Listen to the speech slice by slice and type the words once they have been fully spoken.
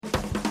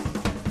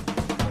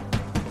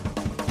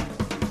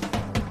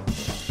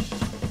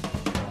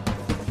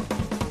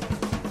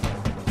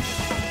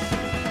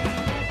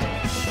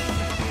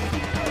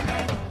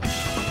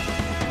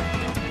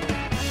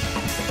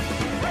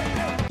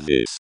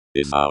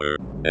is our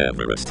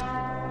Everest.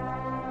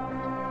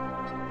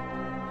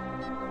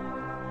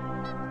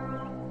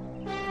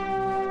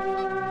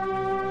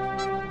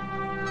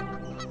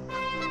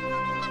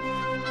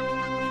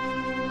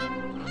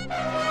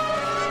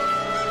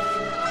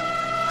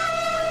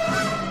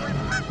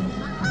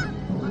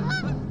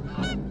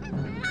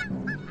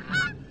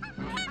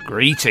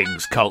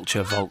 Greetings,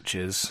 culture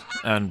vultures,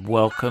 and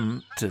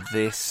welcome to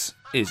This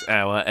Is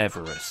Our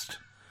Everest,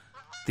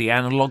 the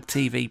analog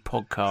TV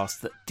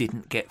podcast that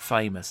didn't get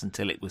famous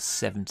until it was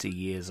 70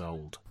 years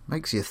old.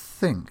 Makes you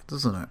think,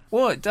 doesn't it?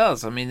 Well, it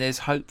does. I mean, there's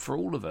hope for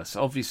all of us.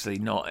 Obviously,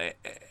 not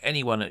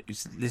anyone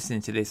who's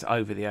listening to this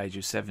over the age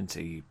of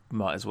 70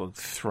 might as well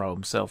throw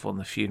himself on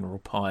the funeral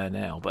pyre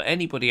now, but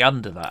anybody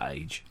under that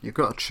age... You've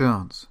got a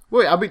chance.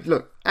 Well, I mean,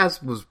 look,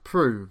 as was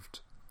proved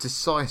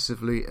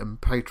decisively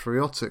and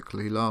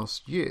patriotically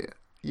last year,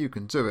 you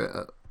can do it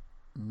at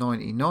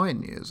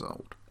 99 years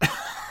old.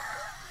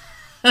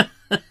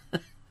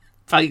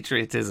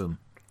 Patriotism.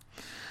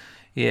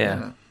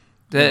 Yeah.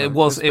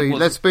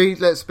 Let's be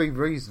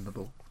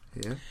reasonable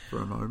here for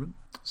a moment.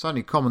 It's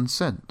only common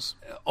sense.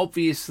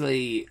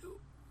 Obviously,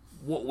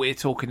 what we're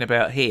talking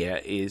about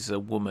here is a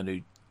woman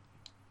who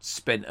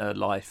spent her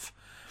life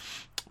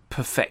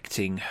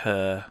perfecting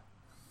her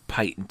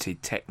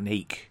patented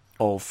technique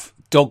of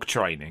dog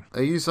training.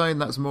 Are you saying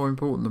that's more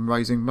important than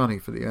raising money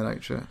for the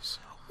NHS?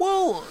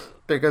 Well,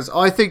 because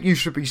I think you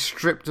should be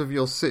stripped of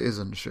your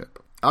citizenship.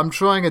 I'm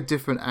trying a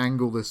different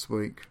angle this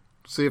week.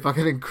 See if I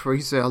can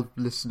increase our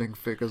listening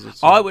figures at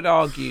all. I would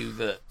argue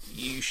that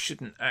you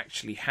shouldn't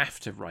actually have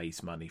to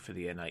raise money for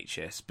the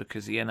NHS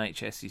because the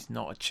NHS is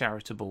not a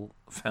charitable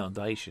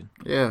foundation.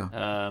 Yeah.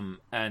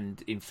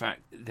 And in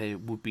fact, there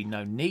would be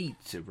no need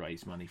to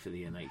raise money for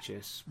the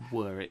NHS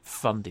were it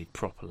funded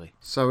properly.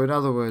 So in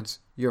other words,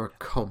 you're a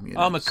communist.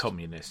 I'm a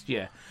communist,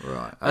 yeah.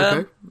 Right,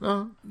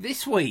 okay.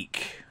 This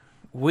week,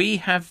 we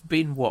have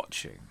been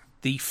watching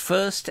the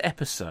first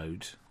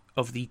episode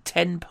of the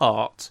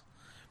 10-part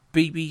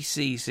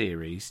BBC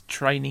series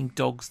Training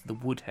Dogs the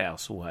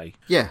Woodhouse Way.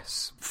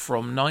 Yes.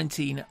 From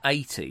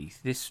 1980.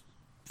 This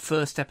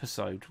first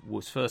episode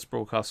was first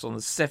broadcast on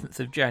the 7th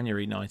of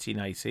January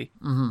 1980.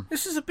 Mm-hmm.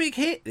 This is a big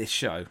hit, this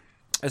show.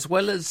 As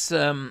well as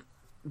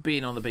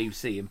being on the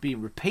BBC and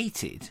being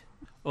repeated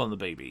on the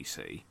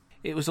BBC,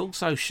 it was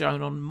also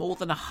shown on more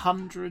than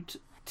 100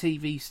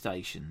 TV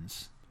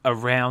stations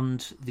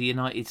around the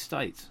United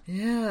States.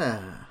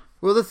 Yeah.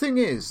 Well, the thing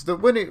is that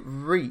when it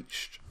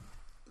reached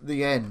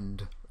the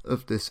end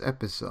of this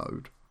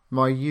episode,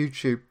 my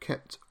YouTube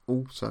kept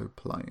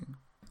auto-playing.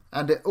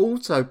 And it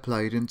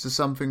auto-played into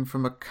something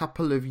from a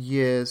couple of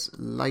years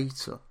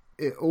later.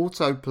 It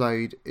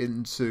auto-played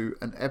into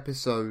an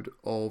episode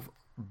of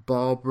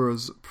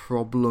Barbara's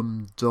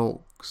Problem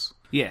Dogs.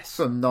 Yes.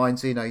 From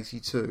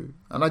 1982.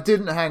 And I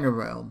didn't hang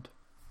around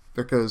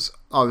because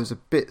I was a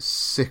bit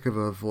sick of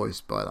her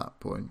voice by that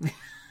point.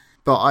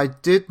 But I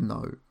did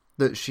know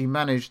that she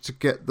managed to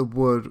get the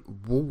word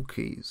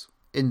walkies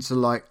into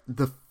like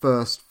the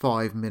first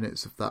 5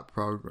 minutes of that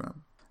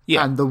program.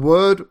 Yeah. And the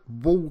word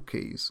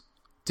walkies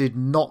did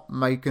not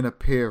make an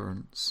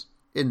appearance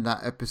in that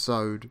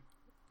episode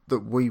that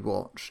we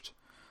watched.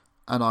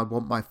 And I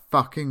want my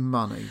fucking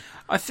money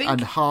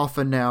and half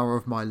an hour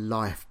of my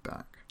life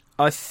back.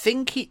 I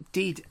think it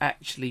did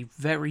actually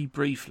very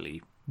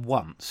briefly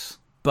once,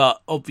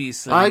 but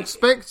obviously I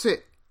expect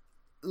it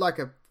like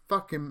a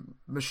fucking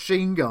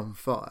machine gun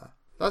fire.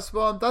 That's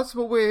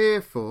what we're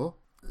here for.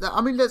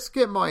 I mean, let's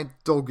get my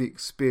dog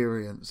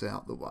experience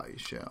out the way,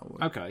 shall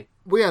we? Okay.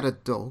 We had a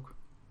dog.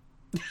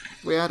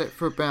 We had it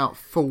for about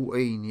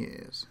 14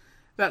 years.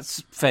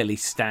 That's fairly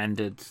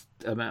standard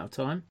amount of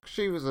time.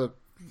 She was a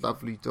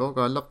lovely dog.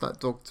 I love that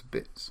dog to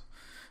bits.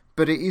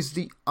 But it is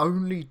the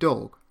only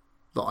dog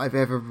that I've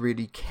ever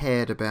really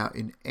cared about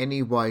in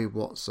any way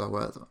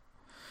whatsoever.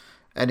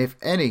 And if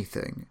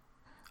anything,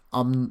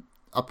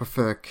 I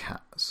prefer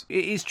cats.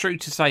 It is true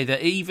to say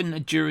that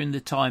even during the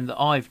time that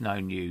I've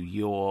known you,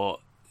 your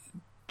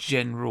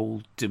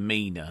general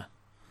demeanour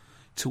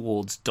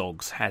towards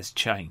dogs has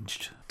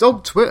changed.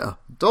 Dog Twitter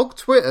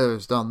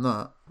has done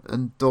that,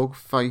 and Dog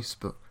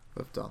Facebook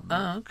have done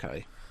that. Oh,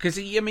 okay. Because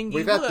I mean,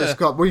 we've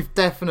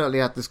definitely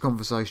had this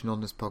conversation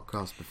on this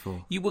podcast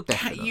before. You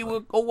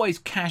were always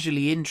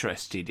casually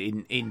interested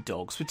in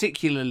dogs,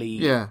 particularly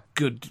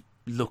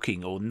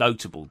good-looking or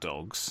notable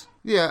dogs.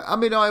 Yeah, I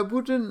mean, I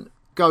wouldn't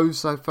go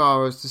so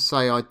far as to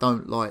say I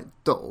don't like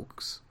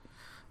dogs.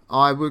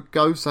 I would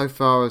go so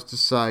far as to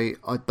say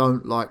I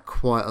don't like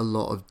quite a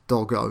lot of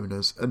dog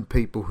owners and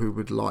people who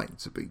would like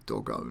to be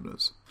dog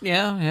owners.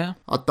 Yeah.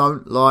 I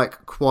don't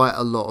like quite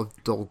a lot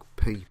of dog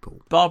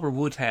people. Barbara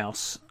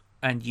Woodhouse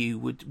and you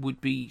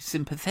would be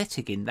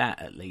sympathetic in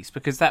that, at least,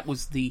 because that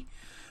was the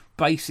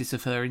basis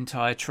of her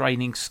entire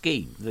training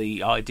scheme.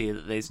 The idea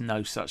that there's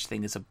no such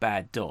thing as a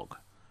bad dog.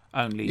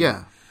 Only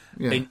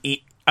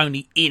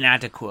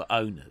inadequate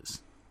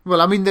owners. Well,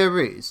 I mean, there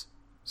is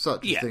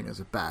such a thing as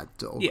a bad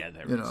dog. Yeah,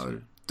 there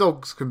is.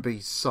 Dogs can be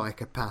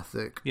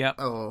psychopathic Yep.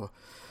 or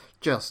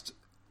just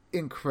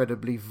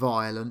incredibly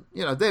violent.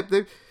 You know,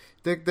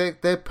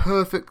 They're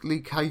perfectly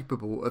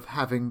capable of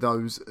having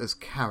those as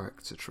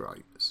character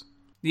traits.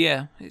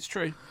 Yeah, it's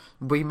true.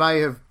 We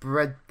may have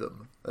bred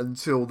them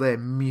until they're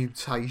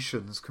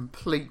mutations,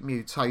 complete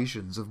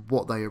mutations of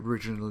what they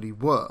originally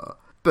were,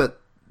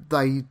 but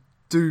they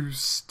do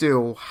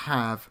still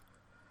have,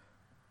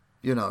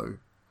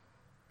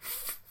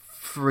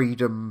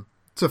 freedom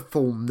to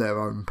form their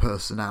own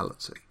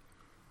personality.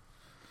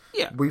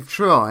 Yeah. We've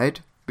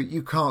tried, but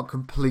you can't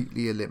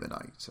completely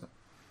eliminate it.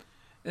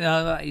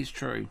 No, that is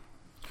true.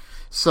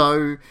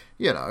 So,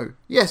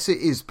 yes, it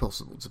is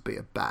possible to be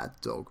a bad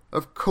dog.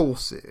 Of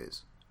course it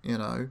is,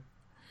 You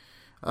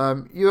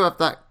have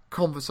that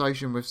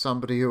conversation with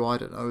somebody who, I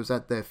don't know, has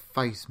had their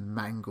face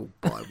mangled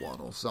by one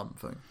or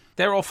something.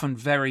 They're often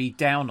very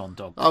down on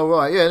dogs. Oh,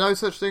 right, yeah, no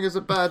such thing as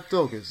a bad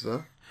dog, is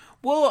there?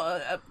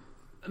 Well,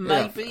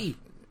 maybe. Yeah.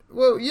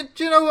 Well,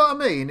 do you know what I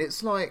mean?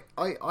 It's like,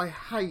 I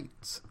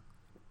hate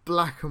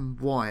black and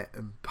white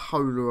and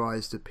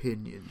polarised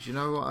opinions. You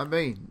know what I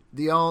mean?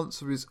 The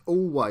answer is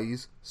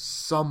always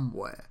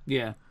somewhere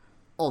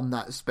on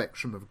that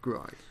spectrum of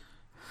grey.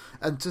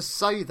 And to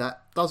say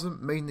that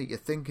doesn't mean that you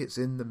think it's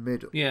in the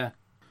middle. Yeah.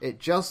 It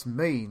just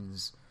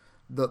means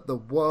that the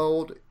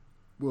world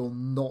will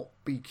not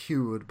be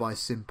cured by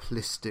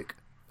simplistic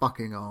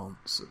fucking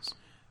answers.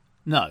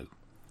 No.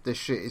 This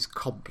shit is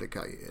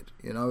complicated,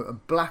 and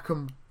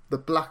the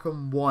black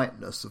and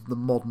whiteness of the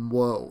modern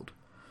world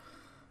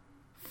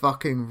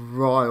fucking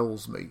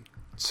riles me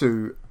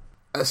to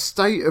a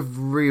state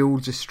of real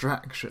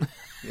distraction,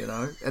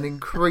 and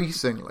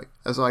increasingly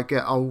as I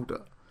get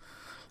older.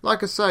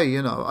 Like I say,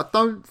 I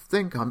don't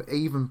think I'm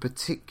even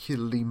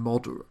particularly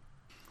moderate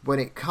when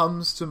it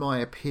comes to my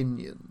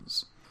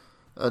opinions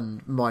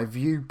and my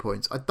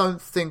viewpoints. I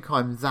don't think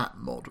I'm that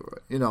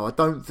moderate.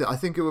 I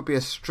think it would be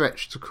a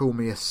stretch to call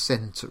me a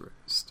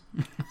centrist.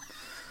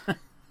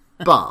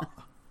 But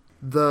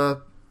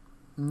the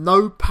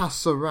no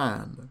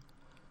passaran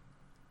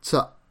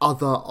to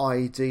other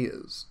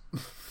ideas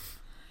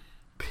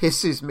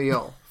pisses me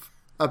off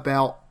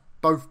about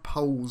both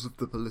poles of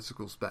the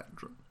political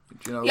spectrum.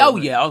 Do you know what I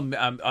mean?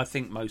 Yeah, I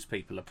think most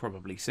people are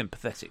probably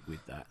sympathetic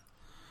with that.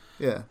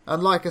 Yeah,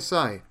 and like I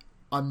say,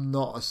 I'm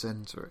not a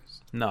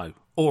centrist. No,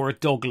 or a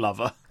dog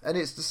lover. And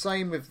it's the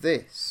same with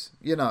this,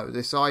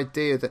 this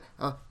idea that,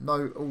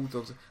 no, all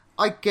dogs...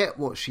 I get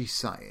what she's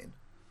saying.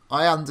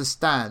 I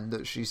understand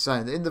that she's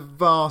saying that in the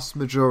vast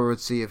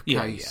majority of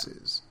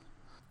cases,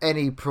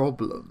 any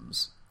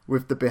problems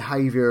with the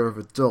behaviour of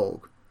a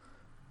dog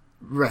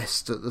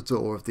rest at the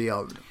door of the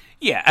owner.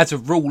 Yeah, as a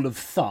rule of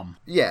thumb.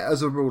 Yeah,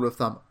 as a rule of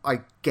thumb,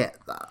 I get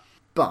that.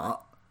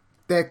 But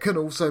there can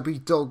also be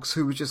dogs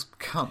who are just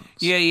cunts.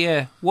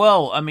 Yeah.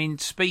 Well, I mean,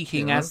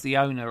 speaking as the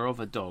owner of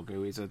a dog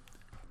who is an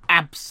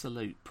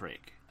absolute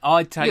prick,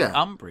 I take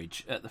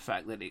umbrage at the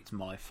fact that it's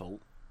my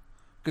fault.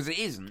 Because it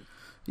isn't.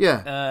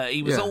 Yeah.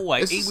 He was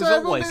always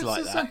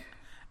like that.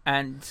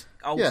 And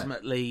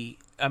ultimately,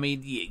 I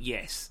mean,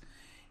 yes,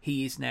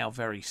 he is now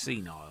very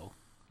senile.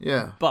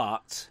 Yeah.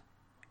 But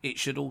it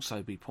should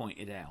also be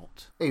pointed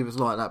out. He was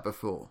like that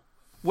before.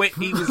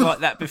 He was like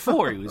that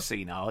before he was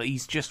senile.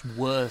 He's just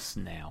worse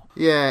now.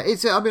 Yeah,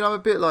 I'm a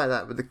bit like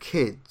that with the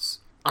kids.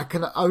 I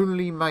can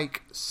only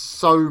make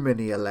so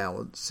many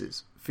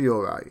allowances for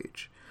your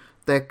age.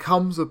 There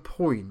comes a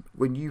point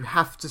when you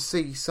have to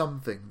see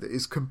something that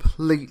is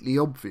completely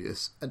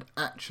obvious and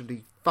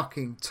actually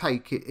fucking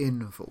take it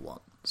in for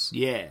once.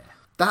 Yeah.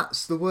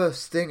 That's the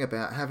worst thing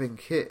about having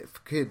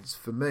kids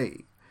for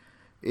me.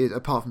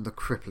 Apart from the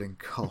crippling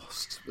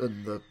cost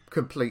and the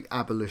complete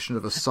abolition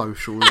of a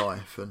social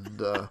life and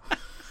the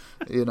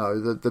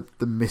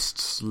missed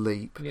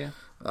sleep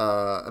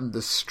and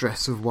the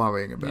stress of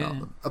worrying about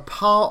them.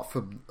 Apart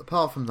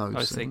from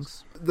those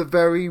things, the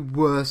very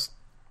worst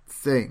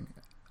thing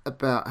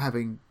about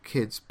having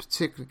kids,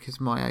 particularly kids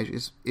my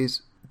age,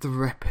 is the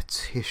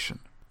repetition.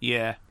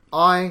 Yeah.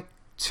 I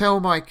tell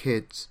my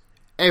kids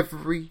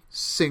every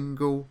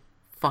single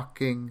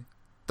fucking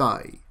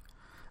day,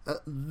 at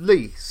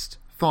least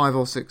 5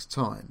 or 6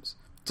 times,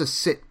 to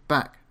sit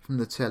back from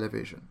the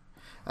television.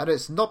 And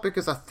it's not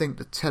because I think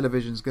the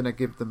television's going to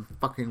give them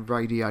fucking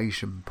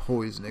radiation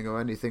poisoning or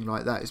anything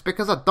like that. It's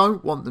because I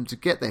don't want them to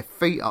get their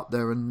feet up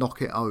there and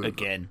knock it over.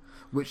 Again.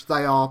 Which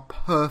they are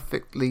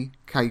perfectly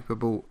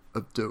capable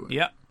of doing.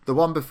 Yep. The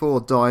one before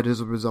died as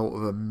a result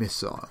of a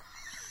missile.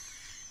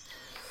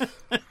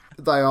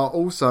 They are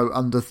also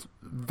under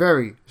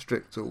very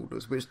strict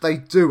orders, which they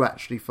do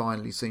actually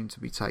finally seem to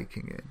be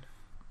taking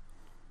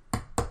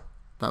in.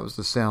 That was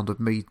the sound of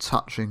me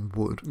touching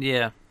wood.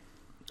 Yeah,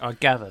 I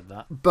gathered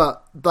that.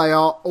 But they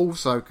are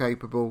also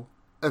capable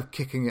of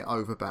kicking it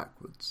over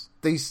backwards.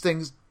 These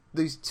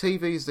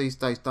TVs these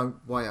days don't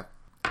weigh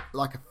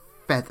like a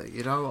feather,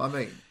 you know what I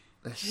mean?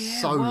 They're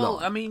so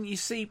light. I mean, you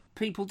see,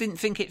 people didn't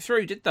think it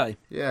through, did they?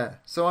 Yeah,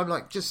 so I'm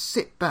like, just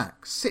sit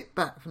back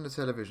from the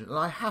television. And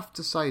I have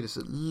to say this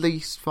at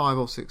least 5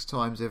 or 6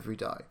 times every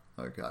day,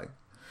 okay?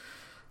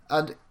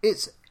 And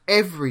it's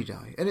every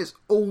day, and it's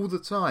all the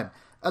time.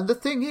 And the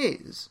thing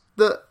is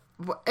that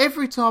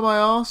every time I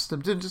ask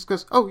them, Dylan just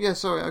goes, "Oh yeah,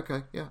 sorry,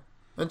 okay, yeah,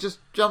 and just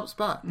jumps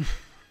back.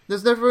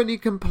 There's never any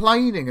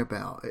complaining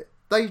about it.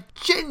 They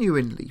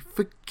genuinely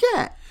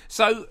forget.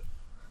 So,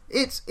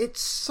 It's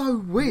so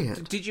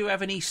weird. did you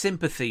have any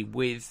sympathy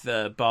with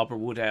Barbara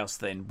Woodhouse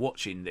then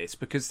watching this?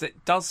 Because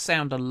it does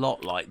sound a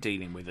lot like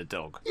dealing with a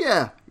dog.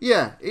 Yeah,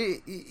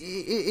 it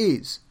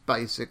is,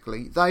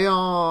 basically. They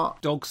are...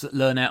 Dogs that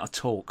learn how to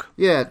talk.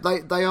 Yeah,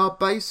 they are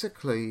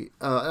basically...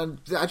 and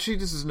actually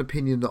this is an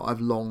opinion that I've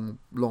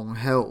long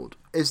held,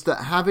 is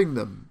that having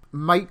them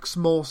makes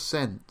more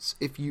sense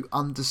if you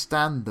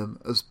understand them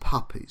as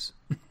puppies.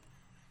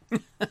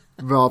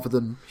 Rather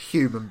than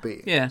human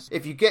beings. Yeah.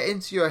 If you get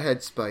into your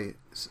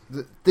headspace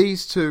that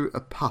these two are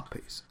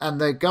puppies, and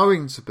they're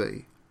going to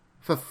be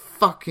for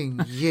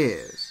fucking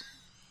years,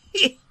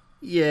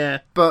 Yeah.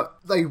 but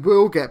they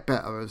will get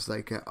better as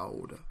they get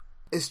older.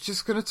 It's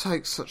just going to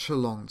take such a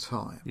long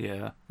time.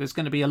 Yeah. There's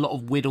going to be a lot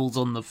of whittles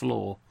on the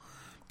floor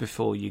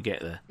before you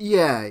get there.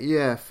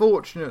 Yeah.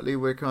 Fortunately,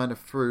 we're kind of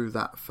through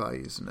that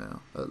phase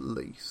now, at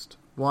least.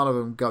 One of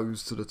them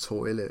goes to the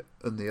toilet,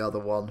 and the other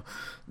one...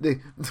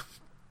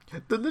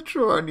 The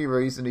literal only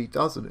reason he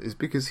doesn't is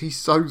because he's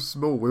so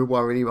small, we're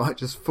worried he might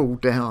just fall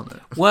down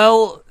it.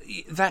 Well,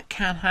 that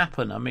can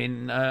happen. I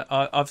mean,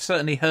 I've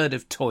certainly heard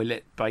of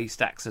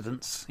toilet-based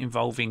accidents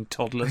involving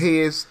toddlers. He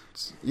is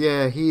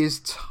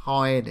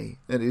tiny,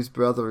 and his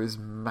brother is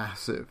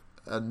massive.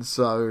 And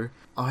so,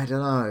 I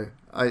don't know.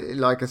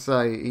 Like I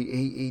say,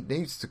 he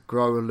needs to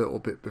grow a little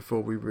bit before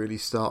we really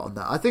start on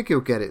that. I think he'll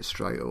get it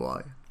straight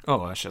away.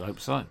 Oh, I should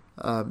hope so.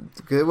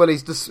 Well,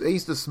 he's the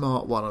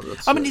smart one of the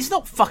two. I mean, it's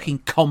not fucking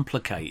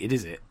complicated,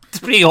 is it?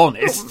 To be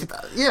honest.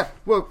 Yeah,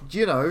 well,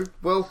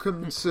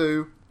 welcome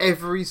to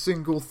every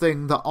single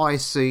thing that I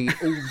see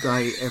all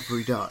day,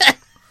 every day.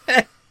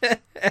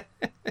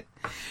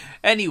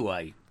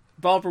 Anyway,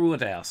 Barbara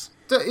Woodhouse.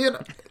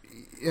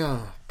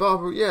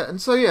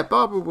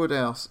 Barbara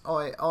Woodhouse.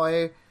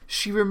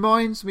 She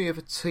reminds me of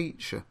a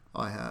teacher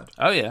I had.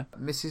 Oh, yeah.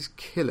 Mrs.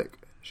 Killick.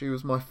 She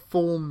was my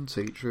form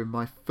teacher in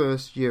my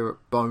first year at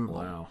Beaumont.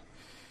 Wow.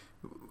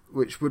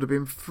 Which would have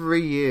been 3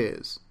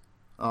 years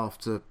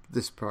after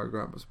this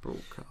programme was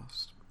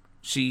broadcast.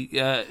 She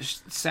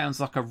sounds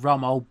like a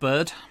rum old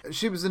bird.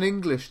 She was an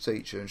English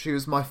teacher, and she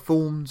was my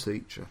form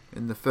teacher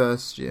in the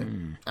first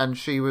year. And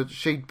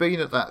she'd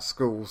been at that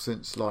school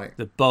since, like...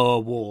 The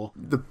Boer War.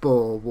 The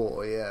Boer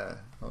War, yeah.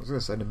 I was going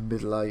to say the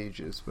Middle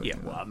Ages. But, Yeah,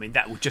 well, I mean,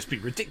 that would just be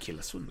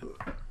ridiculous, wouldn't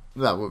it?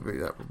 That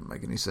wouldn't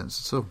make any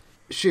sense at all.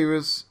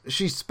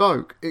 She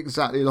spoke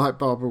exactly like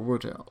Barbara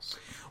Woodhouse.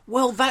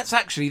 Well, that's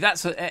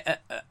an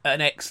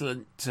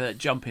excellent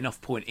jumping off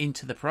point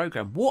into the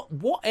programme.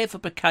 Whatever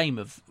became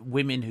of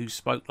women who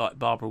spoke like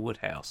Barbara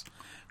Woodhouse?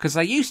 Because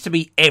they used to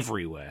be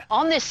everywhere.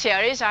 On this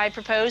series, I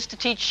propose to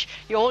teach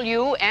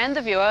you and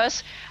the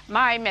viewers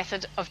my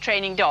method of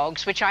training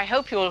dogs, which I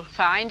hope you'll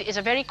find is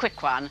a very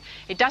quick one.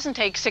 It doesn't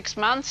take 6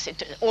 months.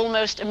 It's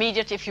almost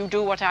immediate if you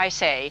do what I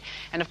say.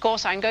 And of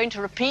course, I'm going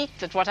to repeat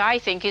that what I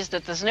think is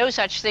that there's no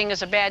such thing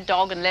as a bad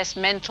dog unless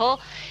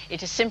mental.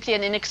 It is simply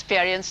an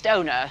inexperienced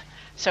owner.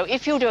 So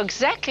if you do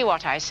exactly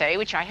what I say,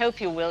 which I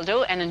hope you will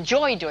do, and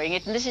enjoy doing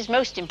it, and this is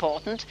most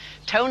important,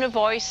 tone of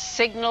voice,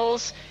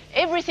 signals,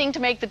 everything to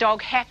make the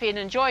dog happy and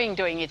enjoying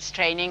doing its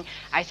training,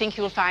 I think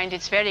you'll find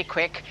it's very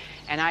quick,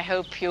 and I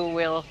hope you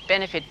will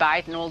benefit by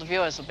it, and all the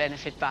viewers will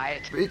benefit by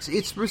it.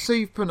 It's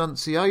received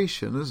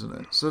pronunciation, isn't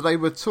it? So they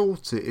were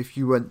taught it if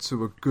you went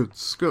to a good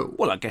school.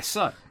 Well, I guess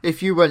so.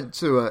 If you went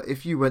to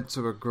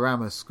a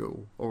grammar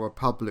school or a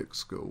public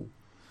school,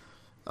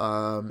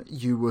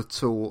 you were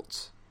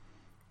taught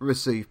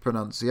received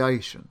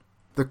pronunciation.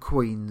 The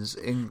Queen's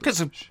English.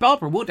 Because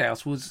Barbara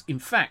Woodhouse was, in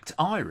fact,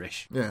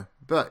 Irish. Yeah,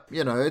 but,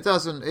 it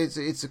doesn't...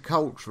 It's a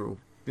cultural...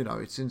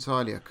 it's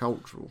entirely a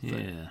cultural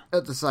thing. Yeah.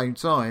 At the same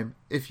time,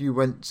 if you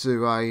went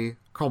to a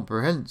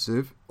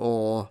comprehensive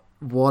or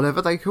whatever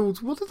they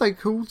called... What are they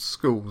called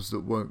schools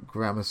that weren't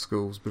grammar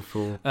schools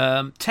before?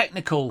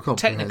 Technical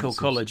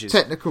colleges.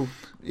 Technical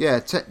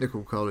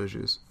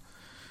colleges.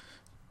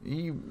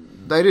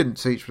 They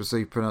didn't teach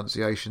received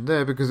pronunciation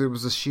there because it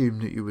was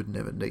assumed that you would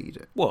never need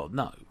it. Well,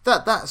 no.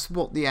 That's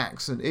what the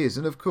accent is,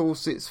 and of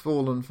course it's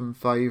fallen from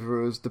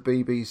favour as the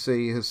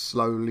BBC has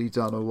slowly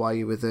done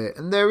away with it,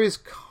 and there is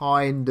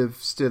kind of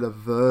still a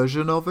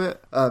version of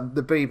it.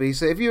 The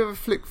BBC, if you ever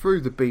flick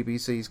through the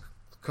BBC's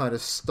kind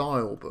of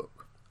style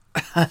book,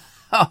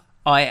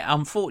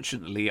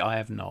 Unfortunately, I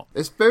have not.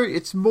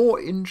 It's more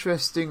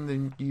interesting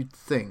than you'd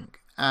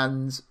think,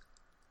 and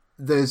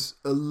there's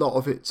a lot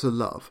of it to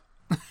love.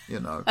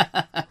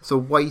 It's a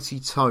weighty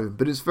tone,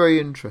 but it's very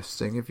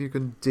interesting. If you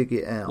can dig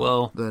it out,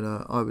 well,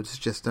 then I would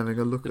suggest having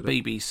a look at it.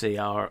 The BBC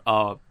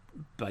are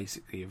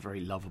basically a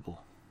very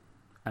lovable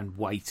and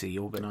weighty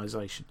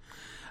organisation.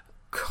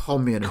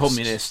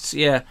 Communists,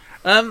 yeah.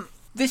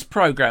 This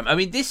programme,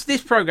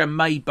 this programme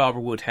made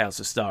Barbara Woodhouse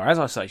a star. As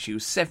I say, she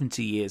was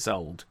 70 years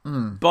old.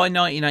 By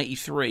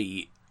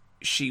 1983,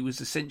 she was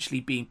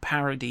essentially being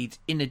parodied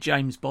in a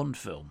James Bond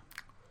film.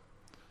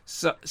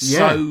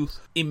 So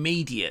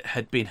immediate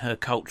had been her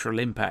cultural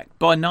impact.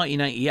 By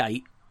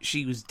 1988,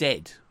 she was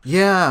dead.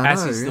 Yeah,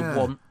 as is the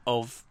want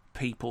of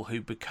people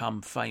who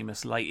become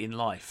famous late in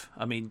life.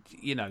 I mean,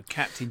 you know,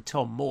 Captain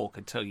Tom Moore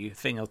could tell you a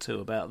thing or two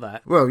about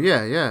that. Well,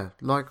 yeah.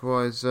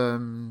 Likewise,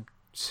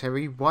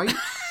 Terry Waite.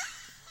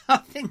 I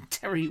think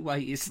Terry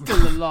Waite is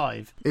still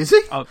alive. Is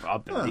he? I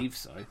believe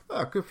so.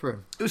 Oh, good for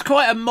him. It was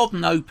quite a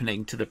modern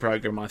opening to the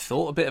programme, I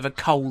thought. A bit of a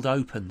cold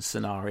open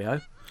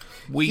scenario.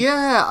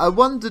 Yeah, I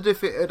wondered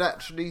if it had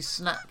actually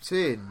snapped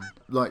in,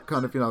 like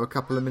kind of, you know, a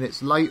couple of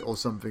minutes late or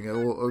something,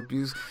 or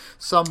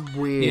some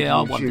weird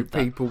YouTube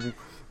people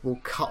will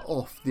cut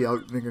off the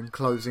opening and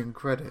closing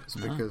credits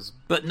because.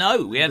 But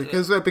no, we had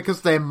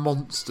because they're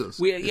monsters.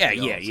 We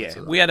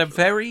had a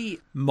very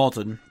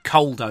modern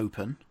cold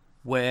open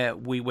where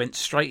we went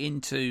straight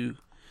into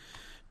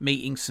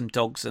meeting some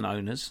dogs and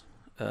owners.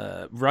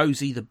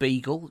 Rosie the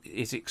Beagle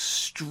is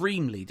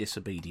extremely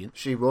disobedient.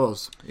 She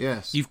was,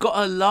 yes. You've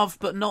got a love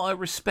but not a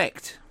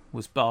respect,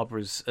 was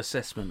Barbara's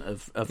assessment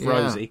of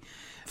Rosie.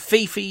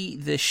 Fifi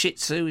the Shih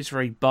Tzu is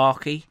very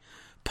barky.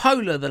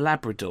 Polar the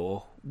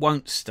Labrador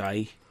won't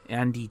stay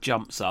and he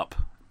jumps up.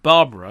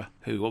 Barbara,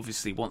 who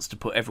obviously wants to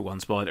put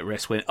everyone's mind at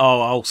rest, went,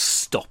 "Oh, I'll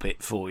stop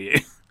it for you,"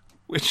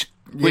 which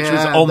was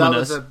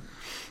ominous. That was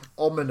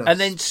ominous. And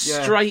then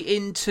straight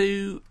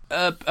into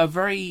a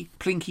very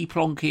plinky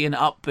plonky and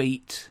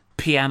upbeat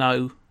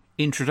piano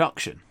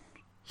introduction.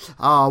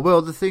 Ah,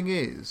 well, the thing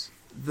is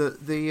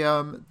that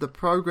the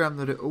program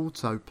that it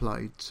auto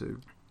played to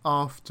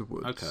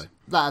afterwards,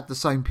 that had the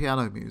same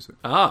piano music.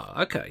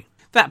 Ah, okay.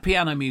 That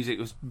piano music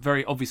was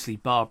very obviously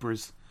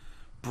Barbara's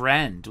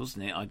brand,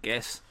 wasn't it? I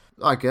guess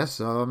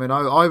so. I mean,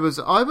 I was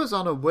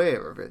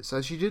unaware of it,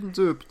 so she didn't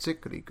do a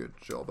particularly good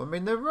job. I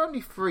mean, there were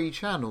only 3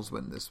 channels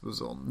when this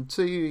was on.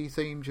 TV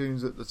theme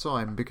tunes at the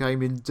time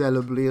became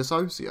indelibly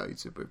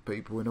associated with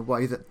people in a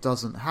way that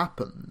doesn't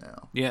happen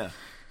now. Yeah.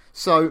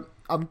 So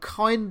I'm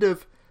kind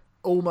of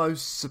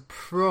almost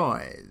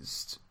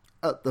surprised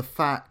at the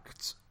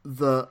fact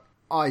that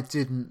I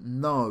didn't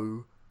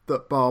know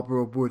that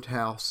Barbara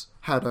Woodhouse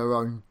had her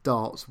own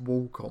darts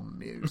walk-on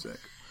music.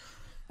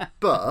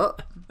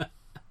 But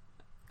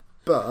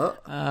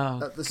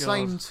at the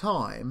same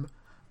time,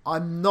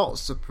 I'm not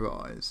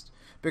surprised,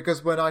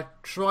 because when I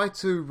try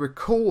to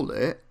recall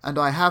it, and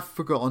I have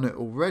forgotten it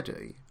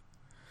already,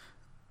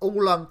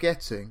 all I'm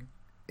getting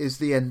is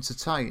The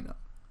Entertainer.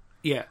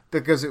 Yeah.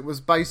 Because it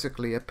was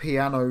basically a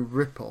piano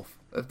rip-off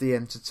of The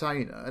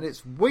Entertainer, and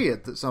it's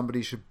weird that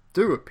somebody should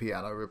do a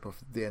piano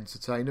rip-off of The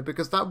Entertainer,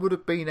 because that would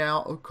have been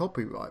out of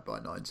copyright by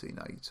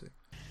 1980.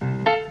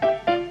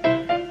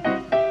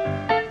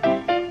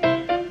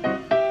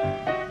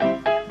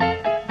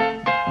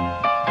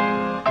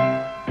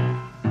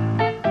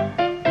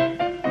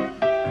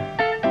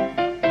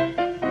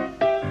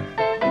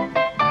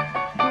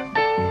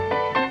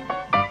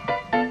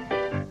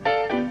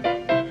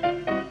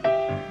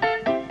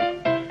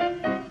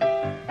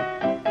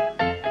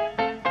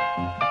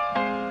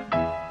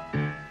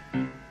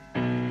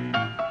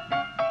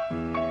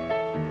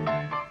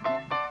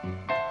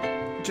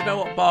 Do you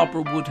know what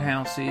Barbara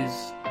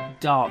Woodhouse's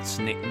darts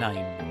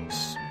nickname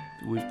was?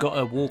 We've got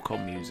her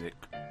walk-on music.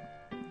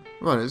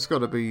 Right, it's got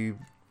to be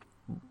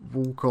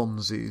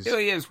walk-onsies. Oh,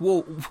 yes,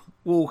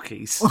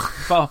 Walkies.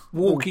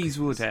 Walkies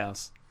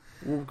Woodhouse.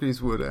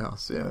 Walkies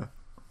Woodhouse, yeah.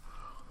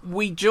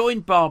 We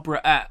joined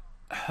Barbara at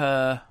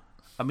her,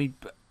 I mean,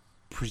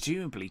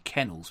 presumably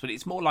kennels, but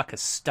it's more like a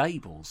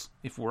stables,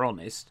 if we're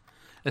honest.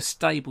 A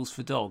stables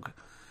for dog.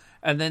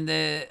 And then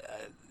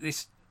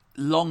this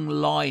long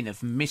line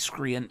of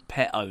miscreant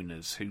pet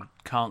owners who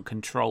can't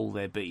control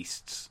their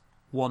beasts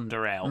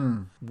wander out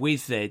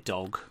with their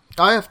dog.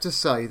 I have to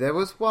say, there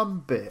was one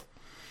bit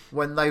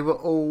when they were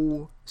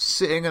all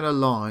sitting in a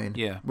line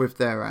with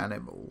their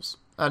animals,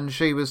 and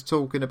she was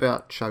talking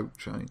about choke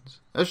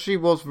chains, as she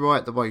was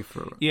right the way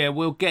through it. Yeah,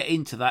 we'll get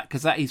into that,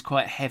 because that is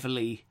quite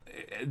heavily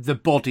the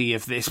body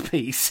of this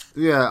piece.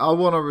 Yeah, I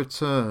want to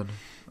return.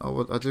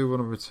 I do want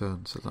to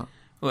return to that.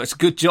 Well, it's a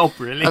good job,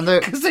 really,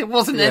 because there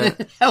wasn't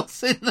anything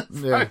else in the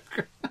program.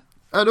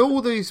 And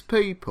all these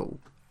people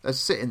are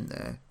sitting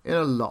there in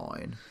a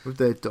line with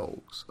their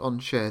dogs on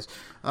chairs,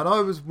 and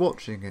I was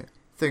watching it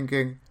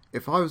thinking,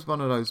 if I was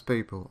one of those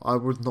people, I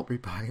would not be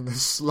paying the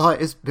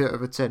slightest bit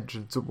of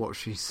attention to what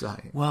she's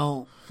saying.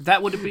 Well,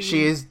 that would have been...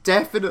 She is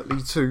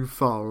definitely too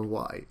far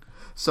away,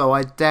 so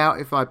I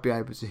doubt if I'd be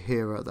able to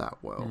hear her that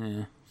well.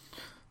 Yeah.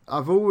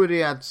 I've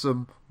already had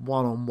some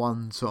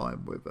one-on-one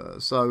time with her,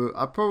 so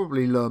I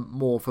probably learnt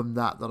more from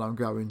that than I'm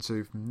going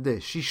to from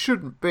this. She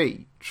shouldn't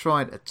be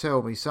trying to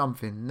tell me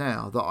something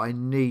now that I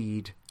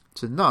need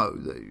to know.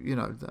 That, you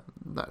know,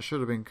 that should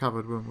have been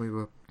covered when we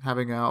were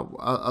having our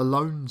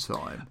alone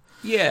time.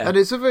 Yeah, and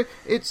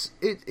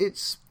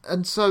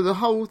and so the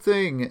whole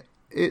thing,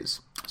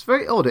 it's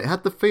very odd. It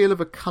had the feel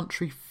of a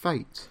country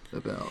fete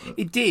about it.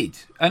 It did.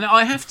 And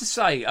I have to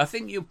say, I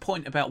think your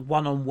point about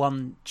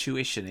one-on-one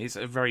tuition is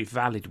a very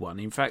valid one.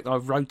 In fact, I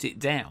wrote it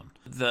down,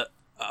 that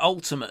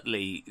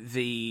ultimately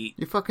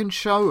you fucking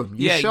show them.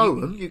 You show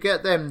them. You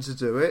get them to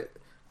do it.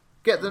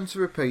 Get them to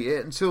repeat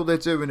it until they're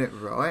doing it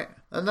right.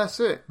 And that's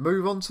it.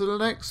 Move on to the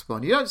next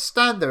one. You don't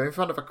stand there in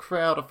front of a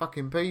crowd of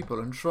fucking people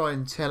and try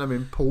and tell them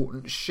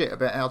important shit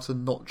about how to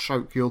not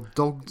choke your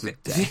dog to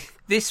death.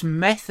 This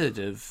method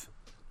of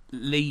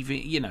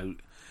leading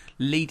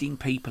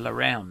people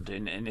around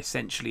in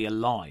essentially a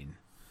line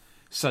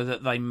so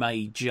that they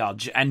may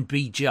judge and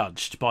be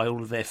judged by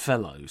all of their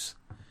fellows.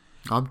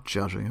 I'm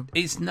judging them.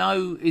 Is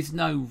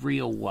no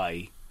real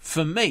way,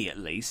 for me at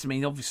least. I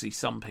mean, obviously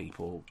some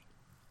people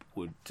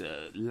would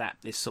lap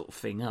this sort of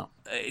thing up.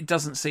 It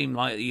doesn't seem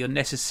like you're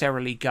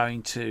necessarily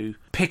going to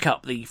pick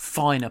up the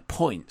finer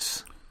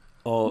points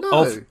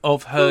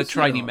of her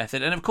training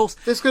method. And of course,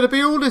 there's going to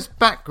be all this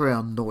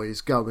background noise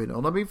going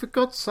on. I mean, for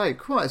God's sake,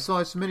 quite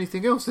aside from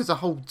anything else, there's a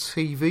whole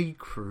TV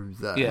crew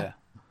there. Yeah,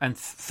 and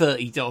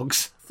 30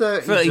 dogs.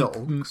 30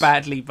 dogs.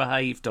 Badly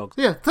behaved dogs.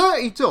 Yeah,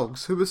 30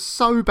 dogs who are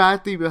so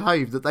badly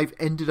behaved that they've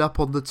ended up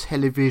on the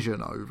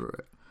television over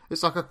it.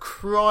 It's like a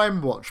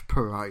crime watch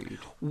parade.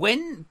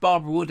 When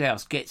Barbara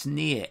Woodhouse gets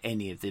near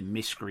any of the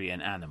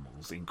miscreant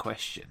animals in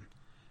question,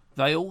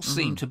 they all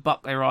seem to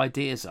buck their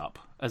ideas up,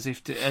 as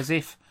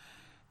if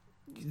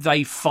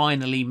they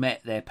finally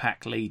met their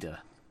pack leader.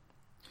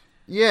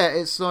 Yeah,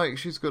 it's like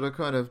she's got a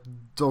kind of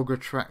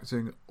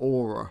dog-attracting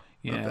aura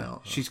about her.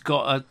 She's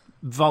got a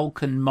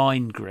Vulcan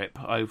mind grip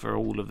over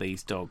all of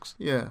these dogs.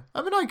 Yeah,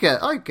 I mean, I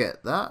get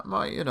that.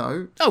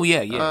 Oh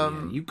yeah.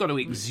 You've got to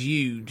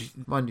exude.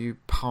 My new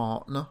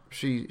partner,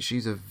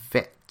 she's a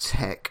vet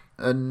tech,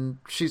 and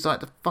she's like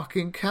the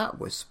fucking cat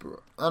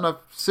whisperer. And I've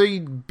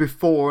seen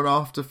before and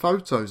after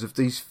photos of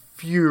these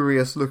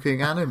furious-looking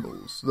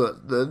animals.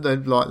 They're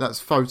like, that's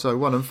photo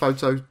 1, and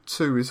photo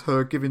 2 is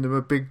her giving them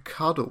a big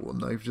cuddle, and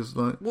they've just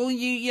like. Well,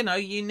 you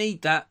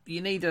need that.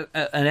 You need an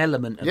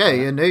element of that.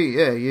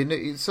 You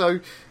need. So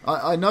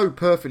I know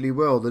perfectly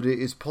well that it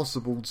is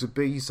possible to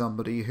be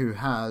somebody who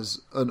has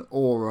an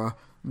aura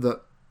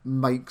that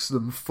makes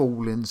them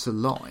fall into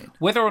line.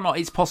 Whether or not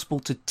it's possible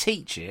to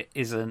teach it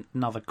is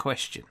another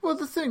question. Well,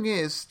 the thing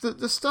is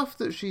that the stuff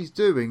that she's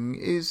doing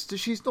is that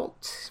she's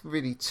not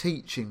really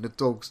teaching the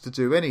dogs to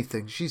do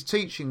anything. She's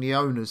teaching the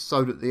owners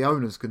so that the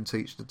owners can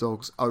teach the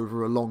dogs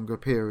over a longer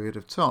period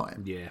of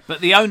time. Yeah,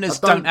 but the owners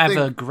don't have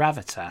a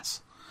gravitas.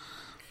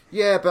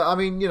 Yeah, but I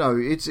mean,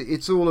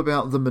 it's all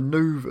about the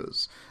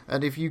manoeuvres,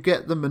 and if you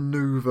get the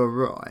manoeuvre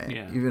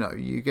right,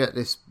 you get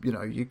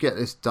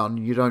this done.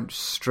 You don't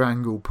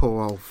strangle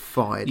poor old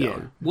Fido. Yeah.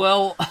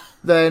 Well,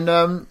 then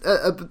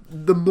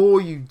the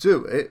more you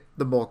do it,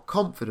 the more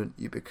confident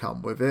you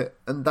become with it,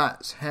 and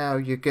that's how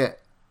you get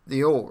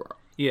the aura.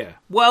 Yeah.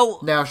 Well,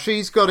 now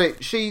she's got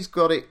it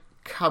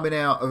coming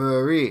out of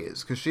her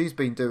ears because she's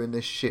been doing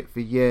this shit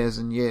for years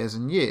and years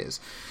and years.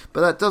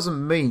 But that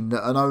doesn't mean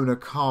that an owner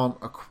can't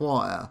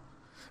acquire.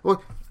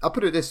 Well, I'll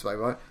put it this way,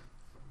 right?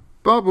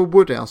 Barbara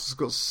Woodhouse has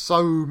got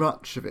so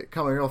much of it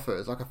coming off her.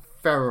 It's like a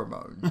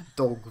pheromone,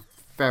 dog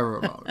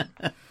pheromone.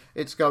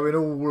 It's going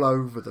all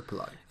over the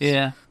place.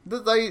 Yeah.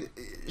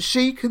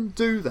 She can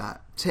do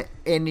that to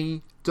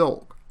any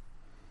dog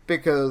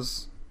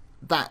because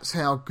that's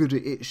how good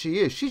at it she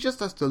is. She just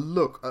has to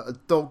look at a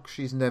dog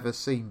she's never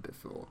seen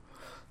before.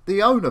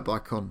 The owner, by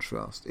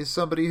contrast, is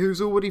somebody who's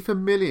already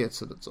familiar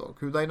to the dog,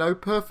 who they know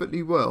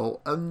perfectly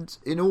well, and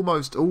in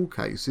almost all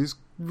cases,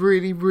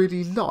 really,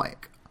 really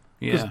like.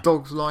 Because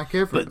dogs like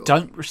everyone. But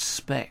don't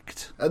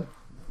respect. And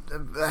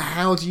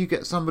how do you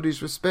get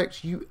somebody's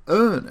respect? You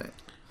earn it.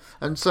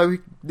 And so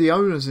the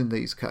owners in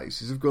these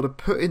cases have got to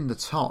put in the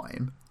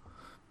time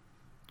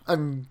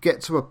and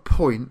get to a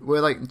point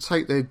where they can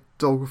take their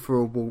dog for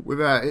a walk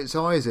without its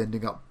eyes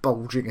ending up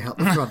bulging out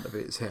the front of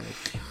its head.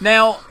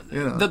 Now,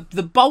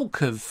 the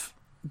bulk of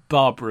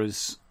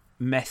Barbara's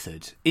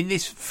method, in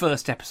this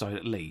first episode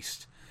at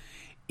least,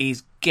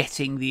 is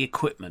getting the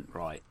equipment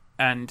right.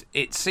 And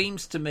it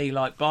seems to me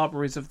like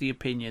Barbara is of the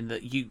opinion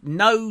that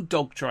no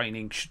dog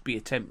training should be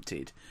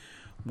attempted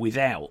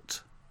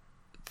without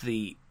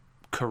the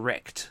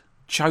correct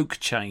choke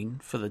chain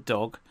for the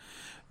dog.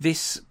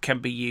 This can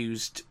be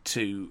used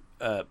to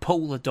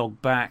pull the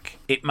dog back.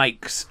 It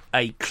makes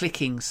a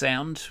clicking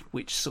sound,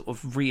 which sort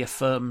of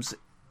reaffirms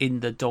in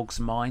the dog's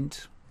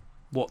mind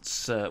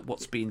what's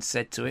being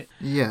said to it.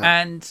 Yeah.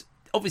 And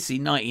obviously,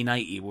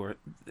 1980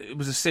 it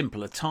was a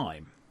simpler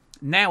time.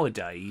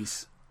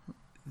 Nowadays,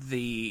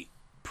 the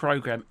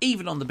program,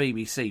 even on the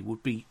BBC,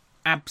 would be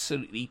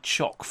absolutely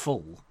chock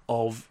full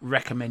of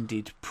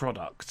recommended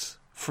products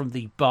from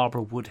the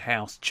Barbara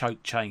Woodhouse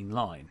choke chain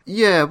line.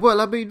 Yeah, well,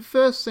 I mean,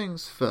 first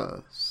things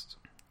first.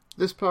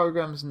 This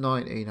program's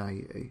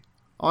 1980.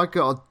 I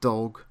got a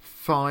dog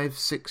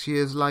 5-6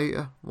 years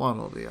later, one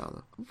or the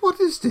other.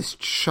 What is this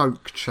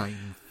choke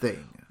chain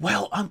thing?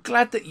 Well, I'm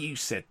glad that you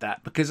said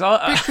that because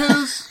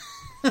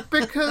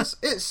because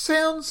it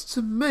sounds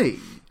to me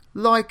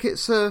like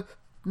it's a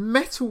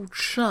metal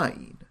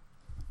chain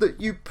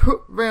that you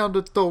put round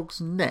a dog's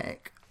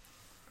neck,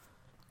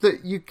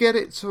 that you get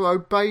it to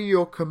obey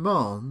your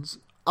commands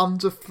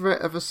under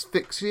threat of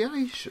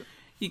asphyxiation.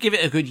 You give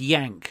it a good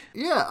yank.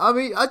 Yeah, I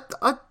mean,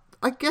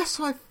 I guess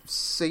I've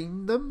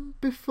seen them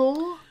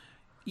before.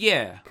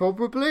 Yeah.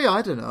 Probably,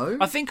 I don't know.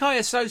 I think I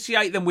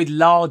associate them with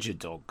larger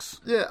dogs.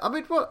 Yeah, I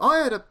mean,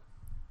 I had a...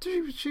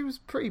 She was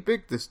pretty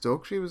big, this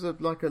dog. She was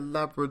like a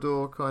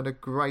Labrador kind of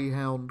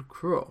greyhound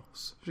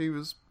cross. She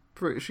was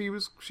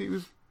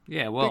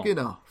Yeah, well, big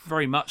enough.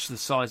 very much the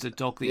size of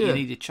dog that you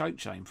need a choke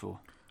chain for.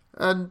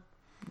 And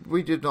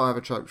we did not have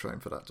a choke chain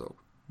for that dog.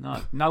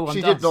 No one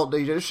She does. did not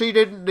need it. She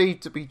didn't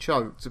need to be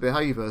choked to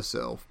behave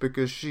herself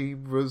because she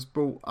was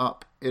brought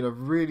up in a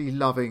really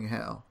loving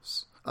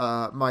house.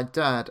 My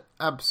dad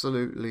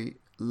absolutely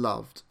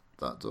loved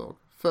that dog.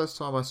 First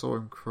time I saw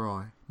him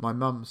cry. My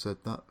mum said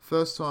that.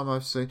 First time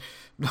I've seen...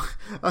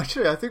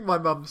 Actually, I think my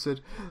mum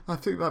said... I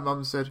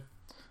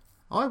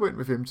went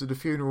with him to the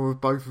funeral of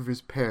both of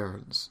his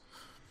parents.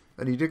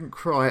 And he didn't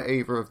cry at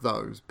either of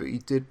those, but he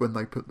did when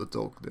they put the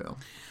dog down.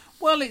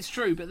 Well, it's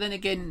true, but then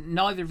again,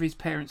 neither of his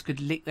parents could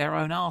lick their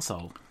own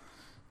arsehole.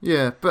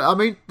 Yeah, but I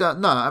mean,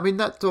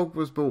 that dog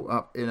was brought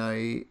up in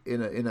a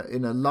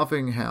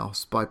loving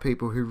house by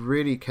people who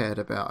really cared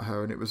about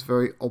her, and it was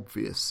very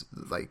obvious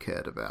that they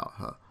cared about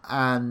her.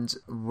 And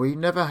we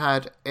never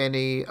had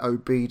any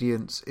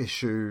obedience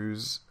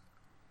issues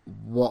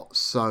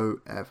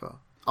whatsoever.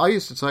 I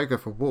used to take her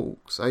for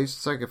walks. I used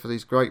to take her for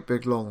these great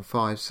big long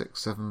 5, 6,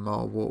 7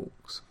 mile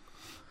walks.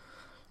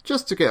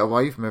 Just to get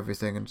away from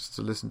everything and just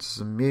to listen to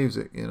some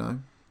music, you know.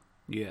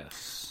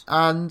 Yes.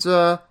 And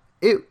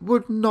it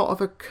would not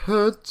have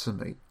occurred to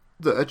me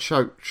that a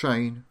choke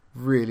chain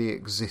really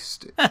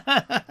existed.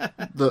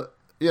 That,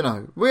 you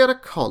know, we had a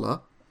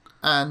collar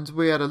and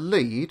we had a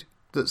lead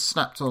that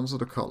snapped onto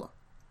the collar.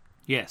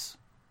 Yes.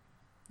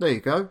 There you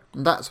go.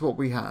 And that's what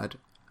we had.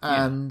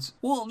 And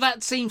well,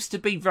 that seems to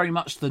be very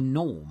much the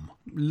norm.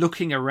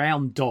 Looking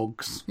around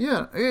dogs.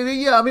 yeah.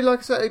 I mean, like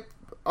I said,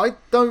 I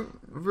don't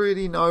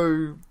really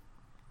know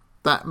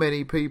that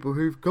many people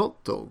who've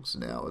got dogs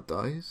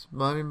nowadays.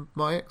 I mean,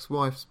 my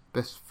ex-wife's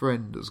best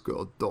friend has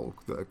got a dog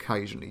that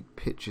occasionally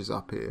pitches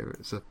up here.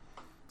 It's a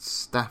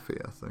Staffy,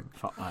 I think.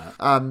 Fuck that.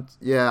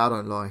 Yeah, I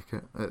don't like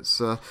it. It's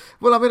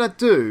well, I mean, I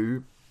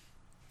do.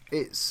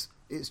 It's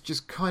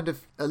just kind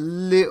of a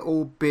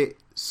little bit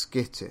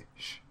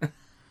skittish.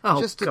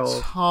 Just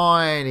a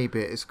tiny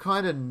bit. It's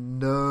kind of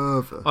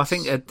nervous. I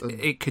think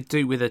it could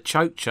do with a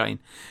choke chain.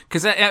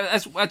 Because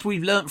as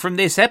we've learnt from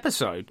this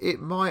episode...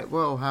 It might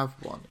well have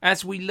one.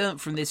 As we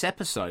learnt from this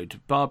episode,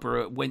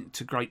 Barbara went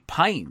to great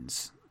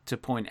pains to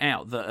point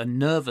out that a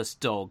nervous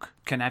dog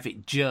can have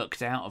it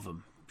jerked out of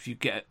them if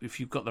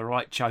you've got the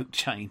right choke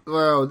chain.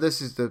 Well,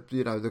 this is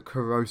the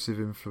corrosive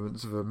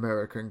influence of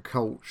American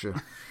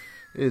culture,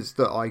 is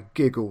that I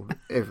giggled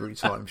every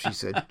time she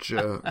said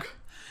jerk.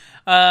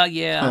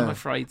 Yeah, I'm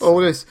afraid so.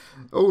 All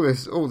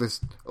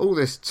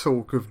this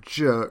talk of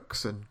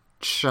jerks and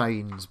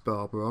chains,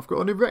 Barbara. I've got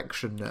an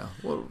erection now.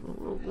 What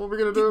are we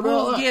going to do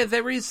about that? Yeah,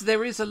 there is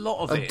a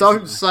lot of and it.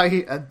 Don't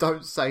say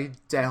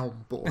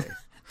down, boy.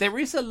 There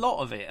is a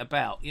lot of it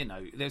about,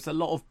 there's a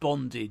lot of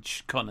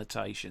bondage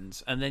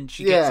connotations, and then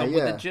she gets on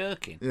with the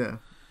jerking.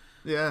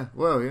 Yeah.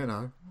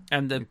 Well,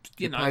 and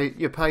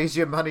you pays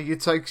your money, you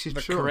takes your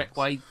choice.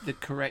 The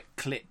correct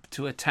clip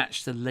to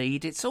attach the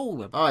lead. It's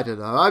all. I don't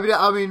know. I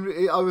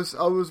mean, I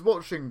was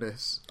watching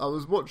this. I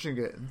was watching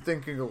it and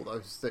thinking all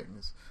those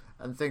things,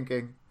 and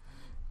thinking,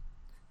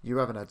 you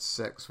haven't had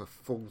sex for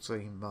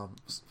 14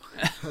 months,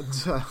 and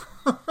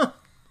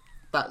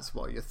that's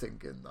why you're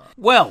thinking that.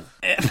 Well,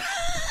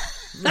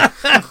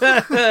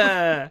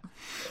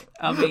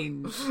 I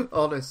mean,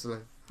 honestly.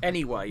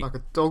 Anyway, like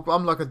a dog.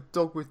 I'm like a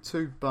dog with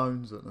 2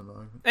 bones at the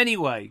moment.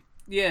 Anyway,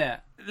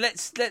 yeah.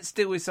 Let's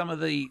deal with some of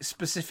the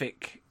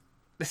specific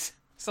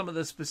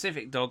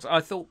dogs. I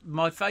thought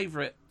my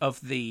favourite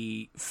of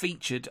the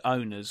featured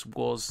owners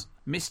was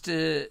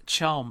Mr.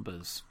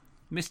 Chambers.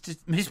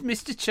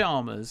 Mr.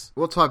 Chalmers.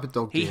 What type of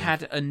dog? He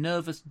had a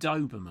nervous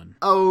Doberman.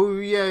 Oh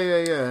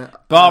yeah.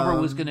 Barbara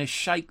was going to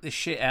shake the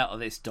shit out of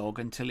this dog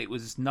until it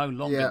was no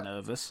longer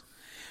nervous.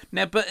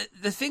 Now, but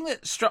the thing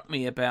that struck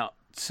me about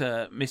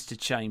Mr.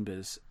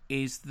 Chambers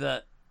is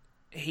that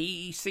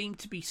he seemed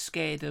to be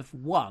scared of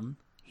 1,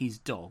 his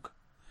dog,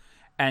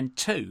 and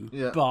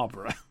 2,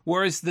 Barbara.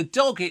 Whereas the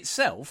dog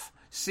itself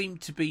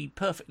seemed to be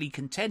perfectly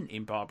content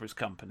in Barbara's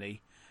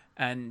company,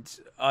 and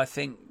I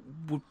think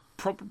would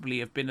probably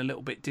have been a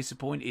little bit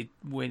disappointed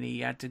when he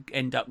had to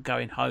end up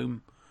going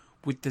home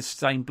with the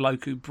same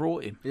bloke who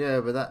brought him. Yeah,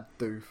 but that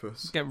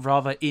doofus.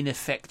 Rather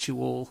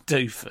ineffectual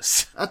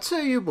doofus. I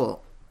tell you what,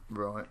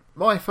 right,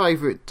 my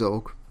favourite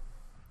dog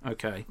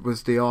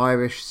was the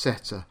Irish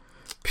Setter,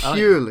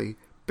 purely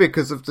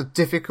because of the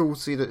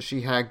difficulty that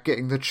she had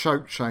getting the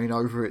choke chain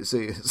over its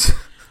ears.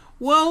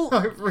 Well,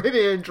 I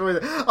really enjoyed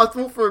it. I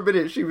thought for a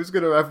minute she was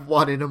going to have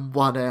 1 in and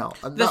 1 out,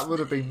 and that would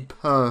have been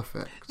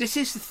perfect. This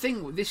is the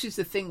thing. This is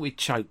the thing with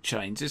choke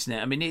chains, isn't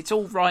it? I mean, it's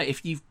all right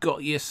if you've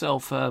got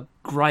yourself a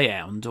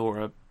greyhound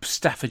or a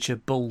Staffordshire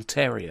Bull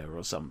Terrier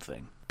or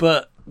something,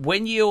 but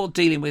when you're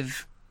dealing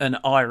with an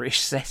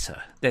Irish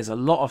Setter, there's a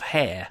lot of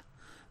hair,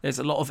 there's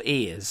a lot of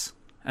ears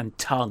and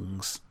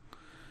tongues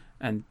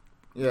and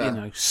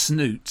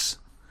snoots,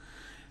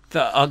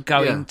 that are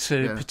going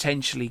to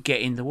potentially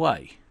get in the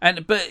way.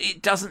 But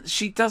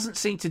she doesn't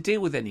seem to deal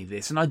with any of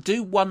this, and I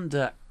do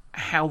wonder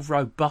how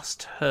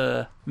robust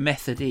her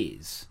method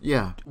is.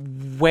 Yeah.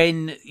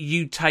 When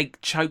you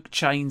take choke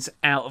chains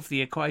out of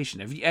the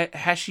equation,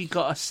 has she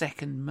got a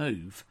second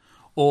move,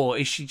 or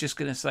is she just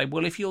going to say,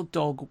 well, if your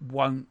dog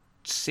won't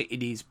sit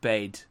in his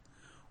bed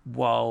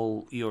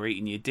while you're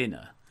eating your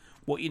dinner,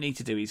 what you need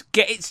to do is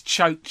get its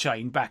choke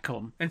chain back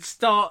on and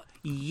start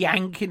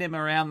yanking him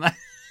around the...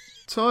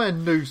 Tie a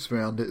noose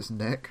round its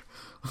neck.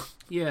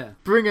 Yeah.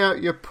 Bring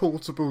out your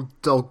portable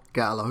dog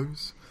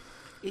gallows.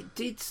 It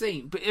did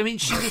seem... But, I mean,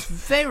 she was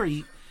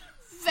very,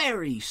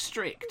 very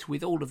strict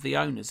with all of the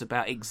owners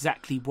about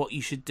exactly what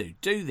you should do.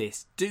 Do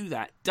this, do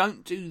that,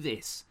 don't do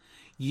this.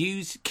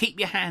 Keep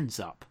your hands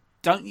up.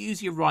 Don't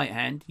use your right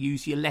hand,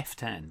 use your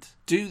left hand.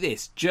 Do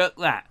this, jerk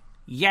that,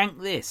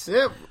 yank this.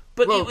 Yeah.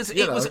 But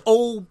it was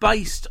all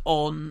based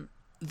on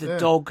the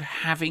dog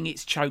having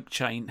its choke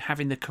chain,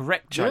 having the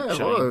correct choke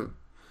chain.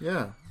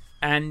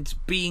 And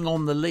being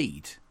on the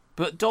lead.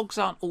 But dogs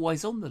aren't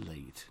always on the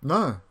lead.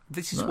 No.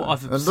 This is what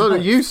I've observed.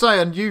 And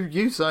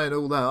you saying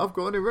all that, I've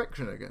got an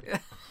erection again.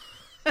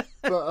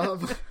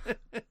 But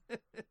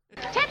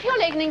Tap your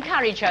leg and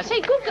encourage her.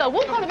 Say, good girl,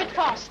 walk on a bit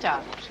faster.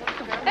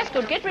 That's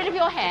good. Get rid of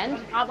your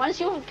hand once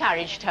you've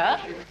encouraged her.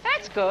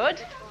 That's good.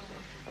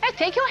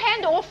 Take your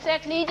hand off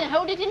that lead and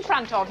hold it in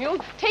front of you.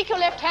 Take your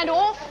left hand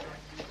off.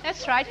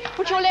 That's right.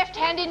 Put your left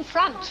hand in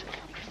front.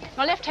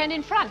 Your left hand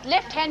in front.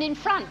 Left hand in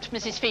front,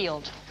 Mrs.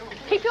 Field.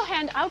 Keep your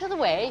hand out of the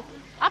way.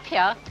 Up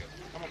here.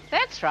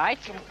 That's right.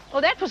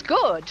 Oh, that was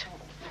good.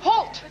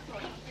 Halt.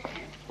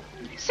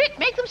 Sit.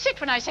 Make them sit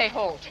when I say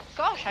halt.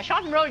 Gosh, I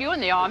shan't enroll you in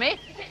the army.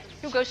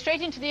 You'd go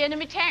straight into the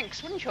enemy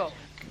tanks, wouldn't you?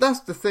 that's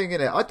the thing,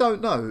 innit? I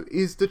don't know.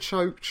 Is the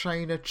choke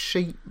chain a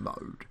cheat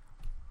mode?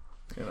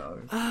 You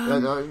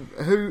know,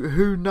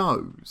 who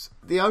knows?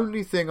 The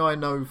only thing I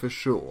know for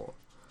sure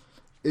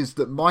is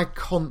that my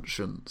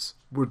conscience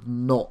would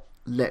not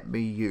let me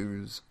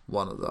use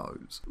one of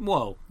those.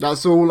 Whoa.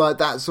 That's all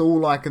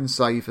I can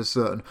say for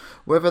certain.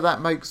 Whether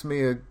that makes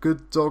me a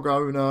good dog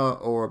owner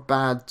or a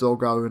bad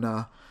dog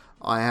owner,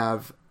 I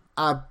have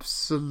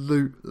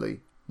absolutely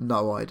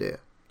no idea.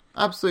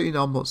 Absolutely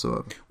none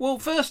whatsoever. Well,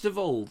 first of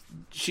all,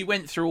 she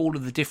went through all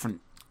of the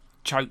different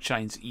choke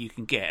chains that you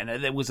can get,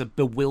 and there was a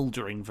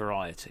bewildering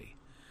variety.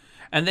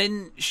 And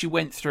then she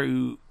went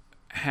through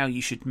how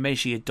you should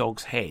measure your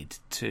dog's head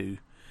to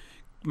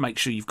make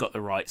sure you've got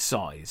the right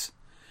size.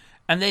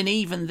 And then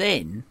even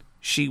then,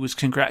 she was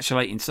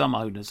congratulating some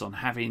owners on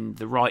having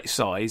the right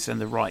size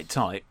and the right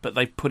type, but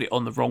they put it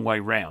on the wrong way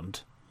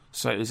round.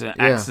 So it was an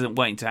accident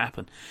waiting to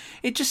happen.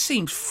 It just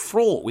seems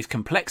fraught with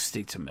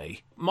complexity to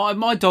me.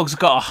 My dog's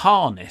got a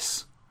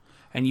harness,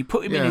 and you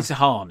put him in his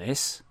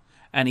harness,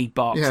 and he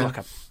barks like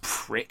a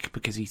prick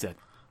because he's a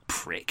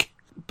prick.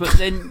 But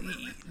then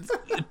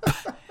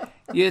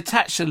you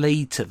attach a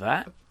lead to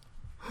that,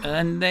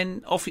 and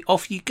then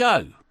off you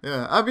go.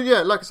 Yeah, I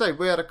mean, like I say,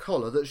 we had a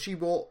collar that she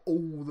wore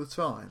all the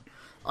time.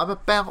 I'm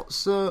about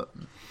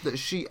certain that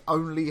she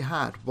only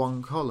had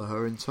one collar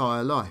her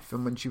entire life,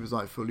 and when she was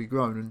like fully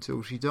grown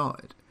until she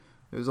died.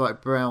 It was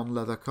like brown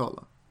leather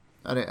collar,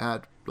 and it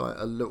had like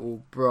a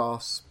little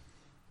brass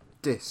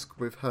disc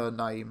with her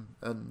name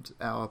and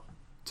our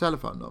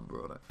telephone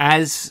number on it.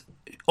 As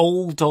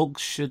all dogs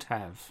should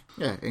have.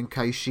 Yeah, in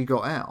case she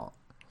got out.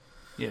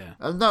 Yeah.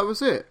 And that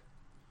was it.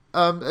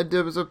 And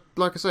there was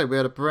like I say, we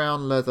had a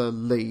brown leather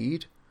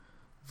lead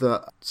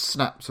that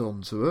snapped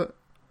onto it.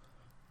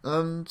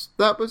 And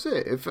that was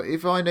it.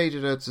 If I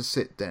needed her to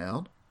sit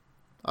down,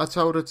 I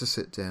told her to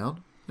sit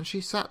down, and she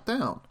sat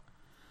down.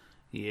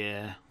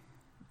 Yeah.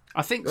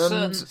 I think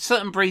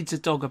certain breeds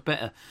of dog are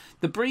better.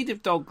 The breed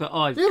of dog that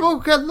I've... Yeah,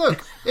 well,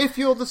 look, if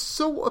you're the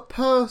sort of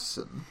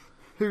person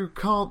who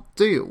can't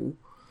deal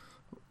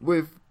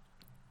with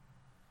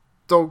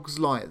dogs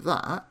like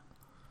that,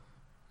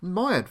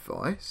 my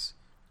advice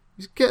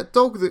is get a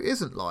dog that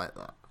isn't like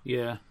that.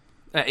 Yeah.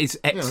 That is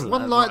excellent.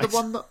 One like the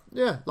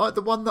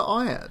one that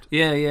I had.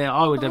 Yeah,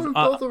 I would have. No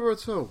bother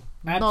at all.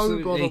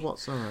 No bother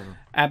whatsoever.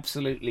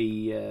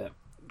 Absolutely,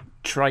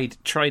 trade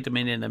them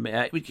in a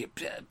minute.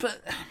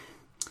 But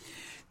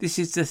this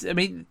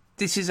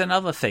is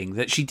another thing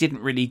that she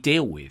didn't really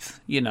deal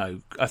with. You know,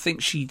 I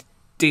think she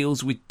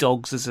deals with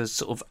dogs as a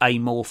sort of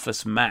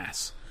amorphous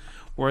mass,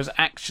 whereas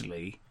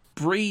actually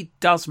breed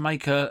does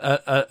make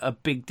a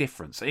big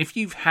difference. If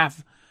you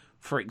have,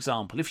 for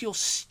example, if you're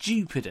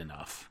stupid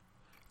enough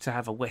to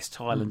have a West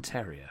Highland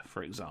Terrier,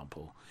 for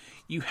example,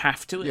 you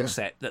have to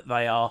accept that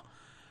they are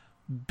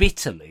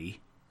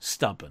bitterly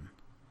stubborn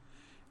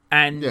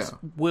and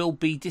will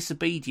be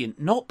disobedient,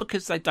 not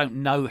because they don't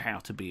know how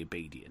to be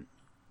obedient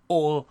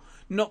or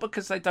not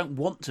because they don't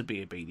want to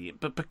be obedient,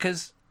 but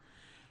because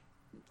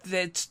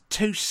they're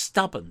too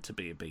stubborn to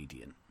be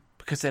obedient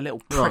because they're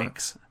little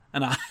pricks,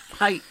 and I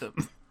hate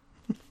them.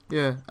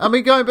 Yeah, I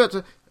mean, going back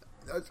to...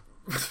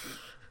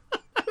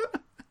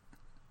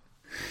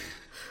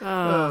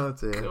 Oh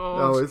dear! God.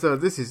 Oh, so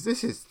this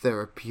is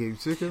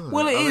therapeutic, isn't it?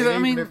 Well, it is. I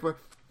mean,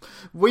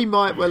 We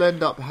might well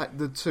end up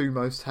the two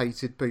most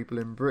hated people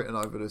in Britain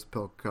over this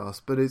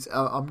podcast, but it's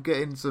I'm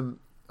getting some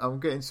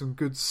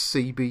good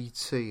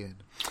CBT in.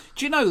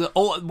 Do you know that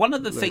one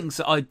of the things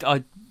that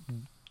I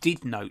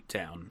did note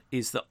down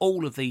is that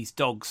all of these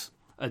dogs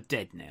are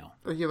dead now.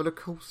 Oh, yeah, well, of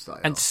course they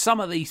are. And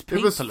some of these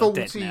people are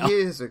dead now. 40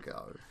 years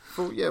ago.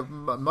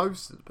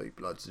 Most of the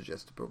people I'd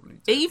suggest are probably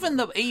dead.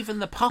 Even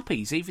the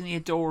puppies, even the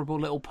adorable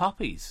little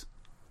puppies,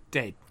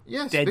 dead.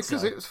 Yes, dead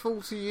because so. it was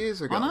 40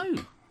 years ago. I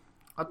know.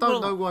 I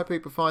don't know why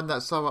people find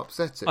that so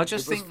upsetting. I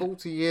just think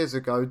 40 years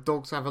ago,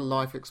 dogs have a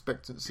life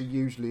expectancy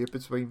usually of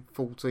between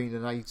 14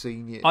 and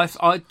 18 years.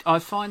 I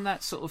find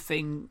that sort of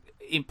thing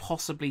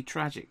impossibly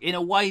tragic in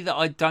a way that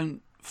I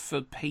don't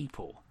for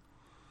people.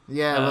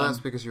 Yeah, well, that's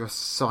because you're a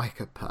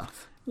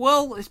psychopath.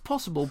 Well, it's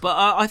possible, but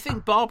I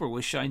think Barbara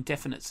was showing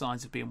definite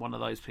signs of being one of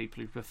those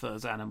people who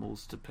prefers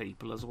animals to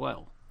people as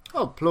well.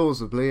 Oh,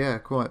 plausibly, yeah,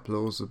 quite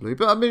plausibly.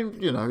 But I mean,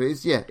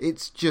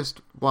 it's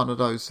just one of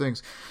those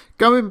things.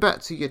 Going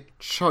back to your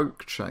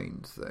choke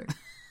chain thing.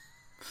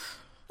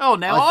 Oh,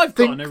 now I've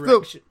got an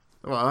erection.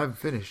 Well, I haven't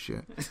finished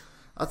yet.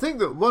 I think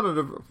that one of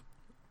the...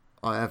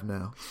 I have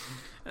now.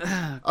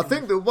 I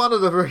think that one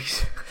of the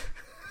reasons...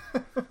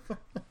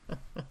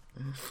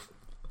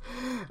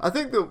 I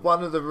think that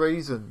one of the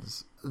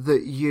reasons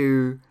that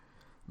you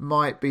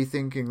might be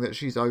thinking that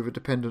she's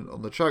over-dependent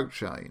on the choke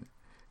chain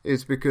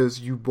is because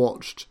you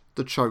watched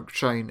the choke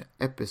chain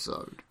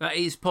episode. That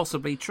is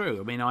possibly true.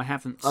 I mean, I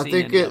haven't seen I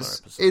think any it's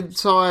other episodes.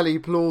 entirely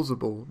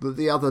plausible that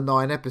the other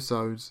 9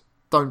 episodes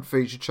don't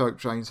feature choke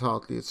chains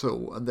hardly at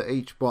all, and that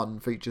each one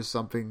features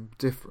something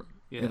different.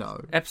 Yeah. You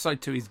know,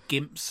 Episode 2 is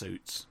gimp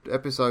suits.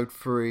 Episode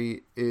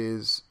 3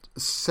 is a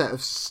set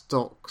of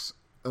stocks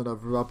and a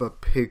rubber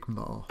pig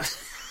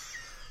mask.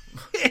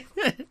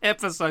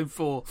 Episode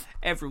 4,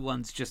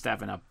 everyone's just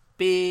having a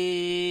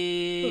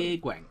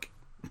big wank.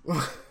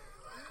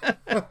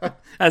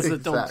 As the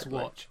dogs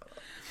watch.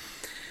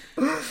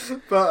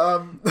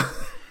 But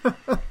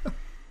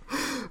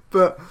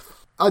but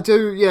I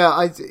do,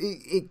 yeah.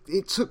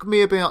 It took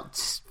me about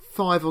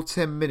 5 or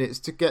 10 minutes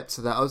to get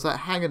to that. I was like,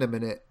 hang on a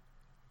minute.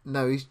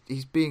 No,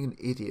 he's being an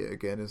idiot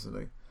again, isn't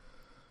he?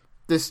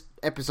 This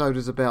episode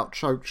is about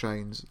choke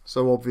chains,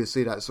 so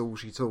obviously that's all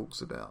she talks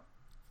about.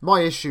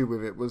 My issue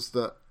with it was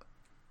that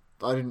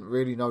I didn't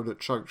really know that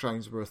choke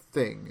chains were a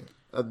thing,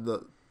 and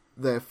that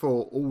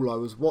therefore all I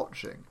was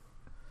watching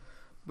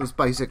was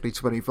basically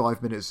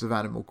 25 minutes of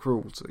animal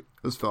cruelty,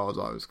 as far as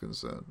I was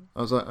concerned.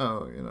 I was like,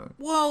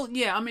 Well,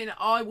 yeah, I mean,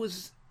 I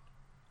was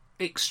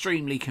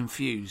extremely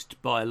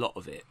confused by a lot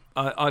of it.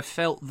 I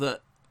felt that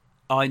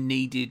I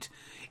needed...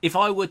 If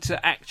I were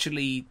to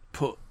actually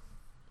put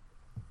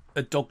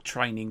a dog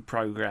training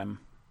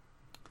program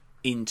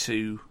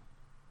into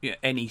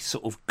any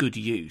sort of good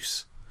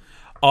use,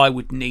 I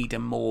would need a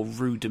more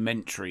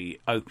rudimentary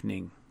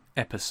opening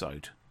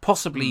episode.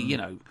 Possibly,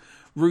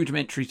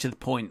 rudimentary to the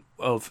point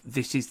of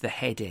this is the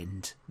head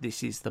end,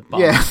 this is the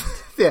bum. Yeah,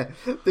 yeah.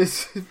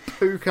 This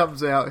poo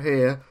comes out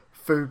here,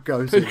 food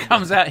goes in. Food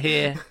comes out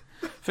here,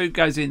 food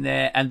goes in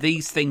there, and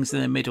these things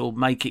in the middle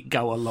make it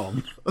go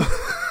along.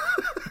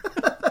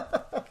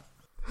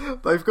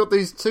 They've got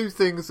these 2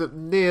 things at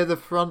near the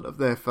front of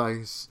their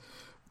face.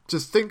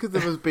 Just think of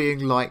them as being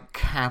like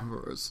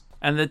cameras.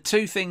 And the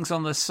 2 things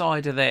on the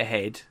side of their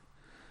head,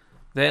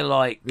 they're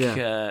like...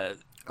 Yeah.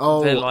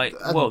 They're like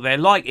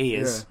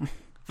ears. Yeah.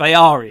 They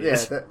are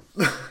ears.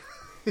 Yeah,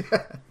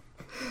 yeah.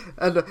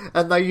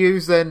 And they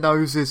use their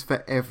noses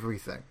for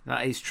everything.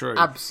 That is true.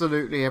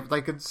 Absolutely.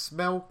 They can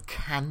smell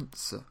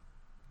cancer.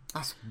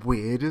 That's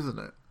weird, isn't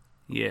it?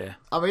 Yeah.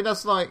 I mean,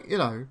 that's like,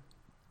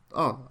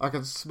 I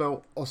can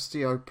smell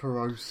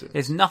osteoporosis.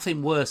 There's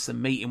nothing worse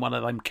than meeting one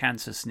of them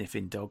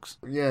cancer-sniffing dogs.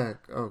 Yeah.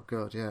 Oh,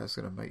 God, yeah. It's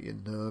going to make you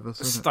nervous,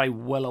 isn't Stay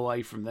well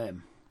away from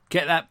them.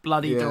 Get that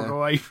bloody dog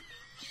away from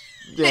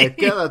Yeah,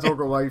 get that dog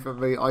away from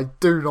me. I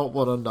do not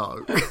want to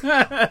know.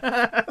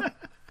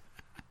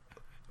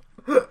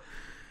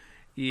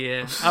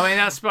 Yeah. I mean,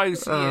 I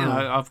suppose,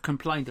 I've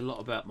complained a lot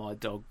about my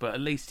dog, but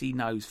at least he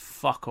knows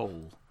fuck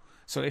all.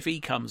 So if he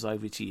comes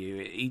over to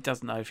you, he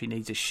doesn't know if he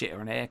needs a shit or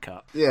an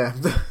haircut. Yeah.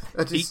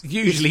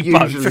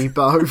 Usually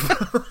both.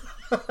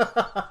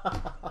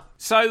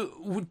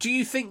 So, do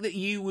you think that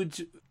you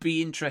would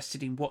be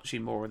interested in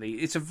watching more of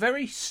these? It's a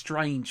very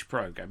strange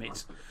program.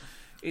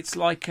 It's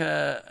like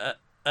a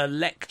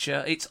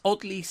lecture. It's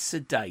oddly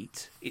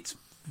sedate. It's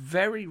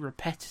very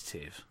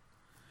repetitive.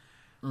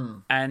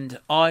 And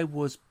I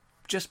was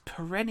just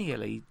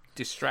perennially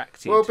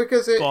distracted. Well,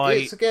 because it's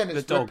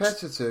dogs.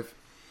 repetitive.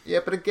 Yeah,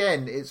 but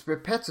again, it's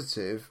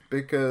repetitive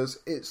because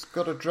it's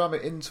got to drum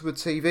it into a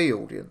TV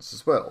audience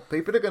as well.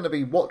 People are going to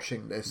be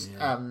watching this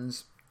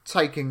and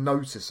taking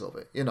notice of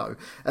it,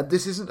 And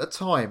this isn't a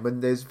time when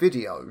there's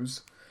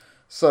videos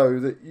so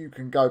that you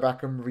can go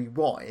back and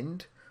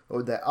rewind.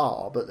 Or there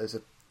are, but there's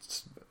a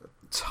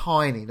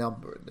tiny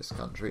number in this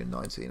country in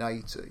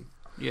 1980.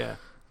 Yeah.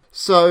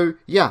 So,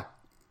 yeah,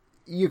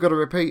 you got to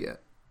repeat it.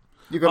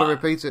 You got to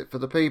repeat it for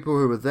the people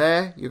who are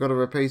there. You got to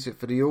repeat it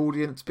for the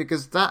audience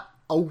because that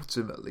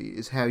ultimately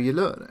is how you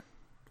learn it.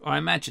 I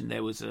imagine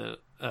there was a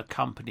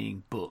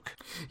accompanying book.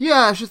 Yeah,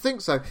 I should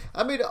think so.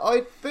 I mean,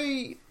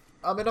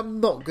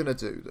 I'm not going to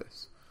do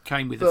this.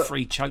 Came with a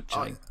free choke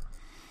chain.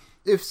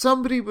 If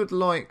somebody would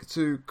like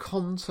to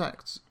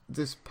contact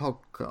this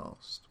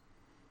podcast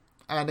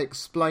and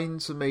explain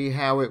to me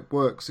how it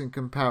works in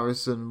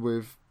comparison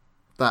with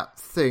that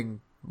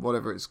thing,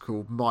 whatever it's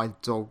called, My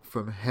Dog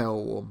from Hell,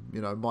 or,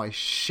 My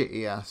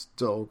Shitty Ass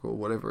Dog, or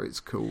whatever it's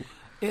called.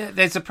 Yeah,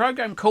 there's a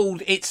program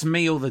called It's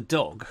Me or the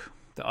Dog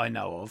that I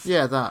know of.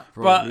 Yeah, that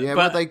probably.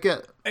 Where they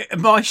get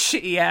My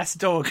Shitty Ass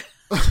Dog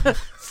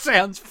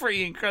sounds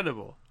pretty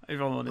incredible, if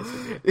I'm honest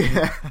with you.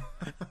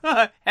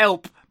 Yeah.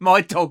 Help,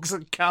 my dog's a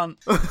cunt.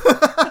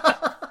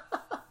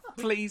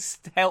 Please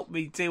help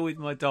me deal with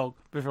my dog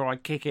before I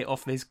kick it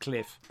off this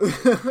cliff.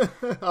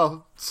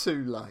 Oh,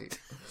 too late.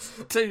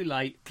 Too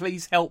late.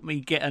 Please help me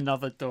get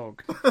another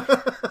dog.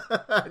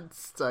 And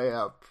stay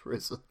out of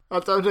prison. I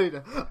don't need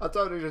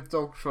a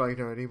dog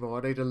trainer anymore.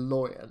 I need a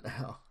lawyer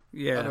now.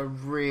 Yeah. And a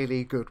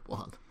really good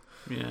one.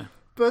 Yeah.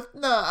 But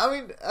no, I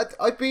mean,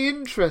 I'd be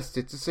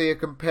interested to see a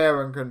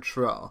compare and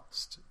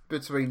contrast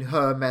between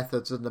her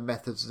methods and the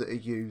methods that are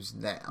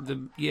used now.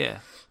 Yeah.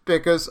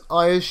 Because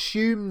I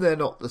assume they're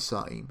not the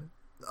same.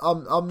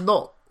 I'm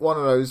not one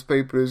of those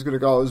people who's going to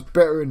go, it was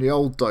better in the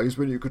old days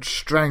when you could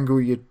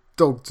strangle your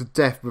dog to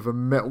death with a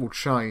metal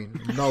chain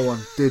and no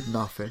one did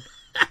nothing.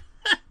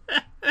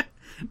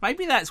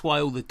 Maybe that's why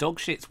all the dog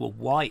shits were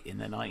white in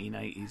the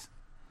 1980s.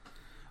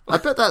 I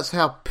bet that's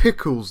how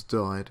Pickles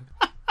died.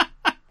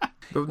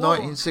 The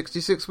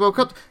 1966 World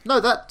Cup. No,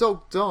 that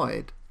dog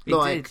died.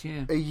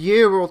 A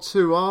year or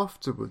two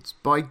afterwards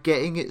by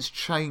getting its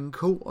chain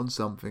caught on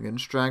something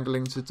and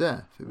strangling to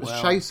death. It was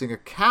chasing a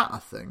cat, I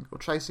think, or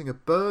chasing a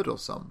bird or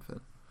something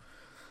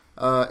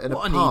in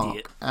a park,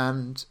 idiot.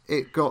 and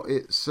it got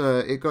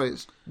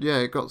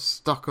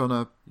stuck on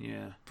a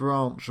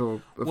branch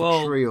of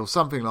a tree or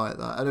something like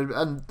that,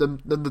 and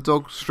then the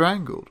dog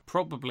strangled.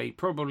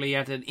 Probably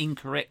had an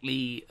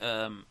incorrectly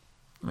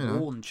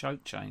worn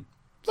choke chain.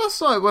 That's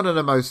like one of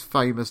the most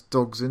famous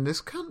dogs in this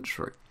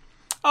country.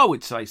 I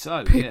would say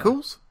so.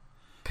 Pickles.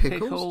 Yeah.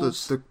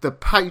 Pickles. The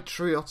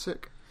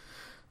patriotic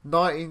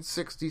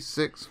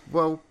 1966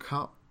 World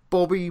Cup.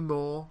 Bobby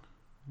Moore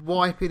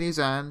wiping his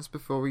hands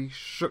before he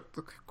shook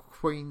the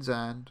Queen's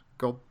hand.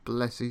 God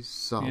bless his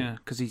soul. Yeah,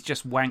 because he's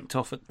just wanked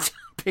off at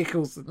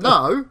Pickles.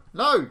 No,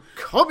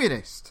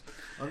 communist.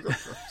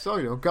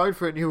 Sorry, I'm going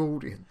for a new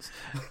audience.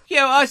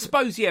 Yeah, I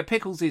suppose,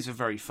 Pickles is a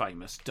very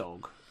famous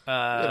dog.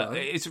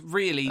 It's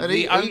really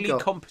the only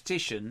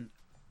competition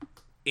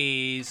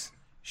is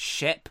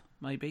Shep,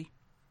 maybe.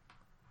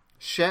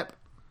 Shep,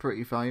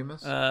 pretty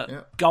famous.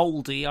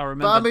 Goldie, I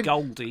remember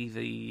Goldie,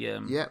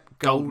 the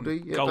Goldie.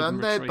 golden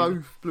And they're retriever.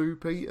 both Blue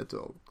Peter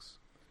dogs.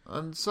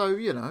 And so,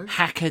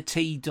 Hacker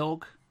T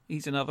Dog,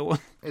 he's another one.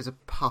 Is a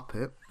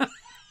puppet.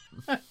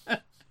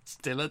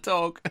 Still a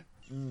dog.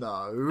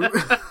 No.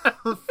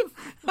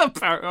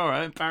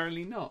 Alright,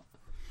 apparently not.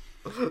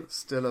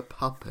 Still a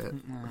puppet.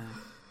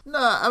 No,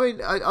 I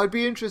mean, I'd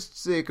be interested to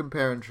see a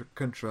compare and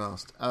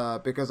contrast,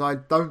 because I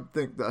don't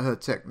think that her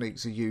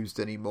techniques are used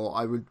anymore.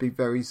 I would be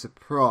very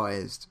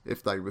surprised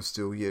if they were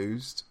still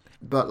used.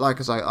 But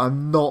like I say,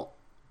 I'm not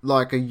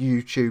like a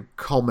YouTube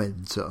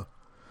commenter,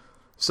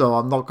 so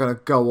I'm not going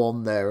to go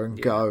on there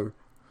and go,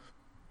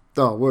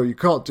 oh, well, you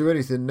can't do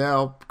anything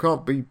now,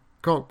 can't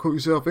call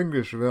yourself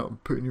English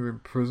without putting you in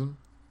prison.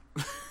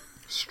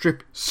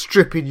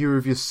 Stripping you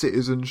of your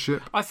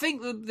citizenship. I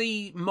think that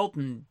the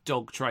modern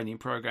dog training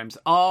programs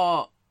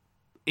are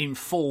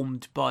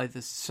informed by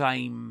the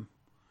same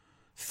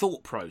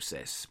thought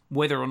process,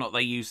 whether or not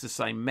they use the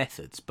same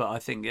methods. But I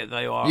think that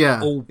they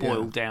are all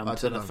boiled down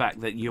to the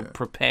fact that you're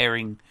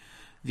preparing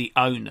the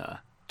owner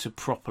to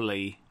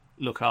properly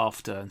look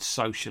after and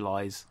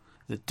socialise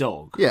the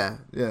dog. Yeah.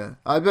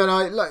 I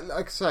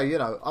like I say,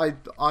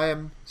 I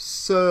am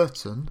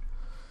certain.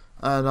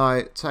 And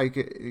I take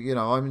it,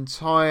 I'm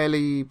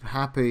entirely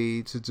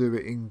happy to do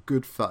it in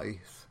good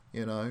faith,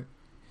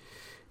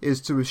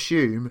 is to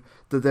assume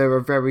that there are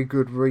very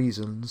good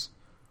reasons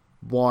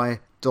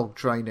why dog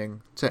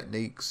training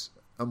techniques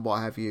and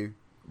what have you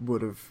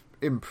would have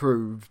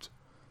improved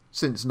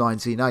since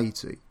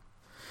 1980.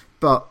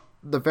 But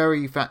the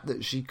very fact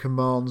that she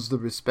commands the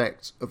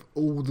respect of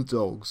all the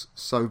dogs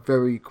so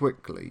very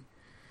quickly,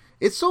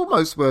 it's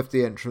almost worth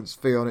the entrance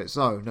fee on its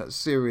own. That's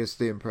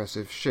seriously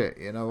impressive shit,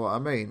 you know what I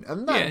mean?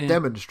 And that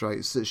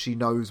demonstrates that she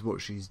knows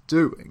what she's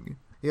doing.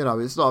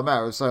 It's not a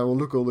matter of saying, well,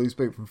 look at all these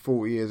people from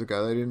 40 years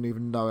ago, they didn't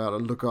even know how to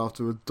look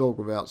after a dog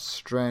without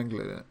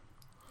strangling it.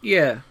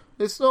 Yeah.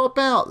 It's not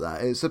about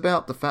that. It's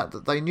about the fact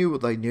that they knew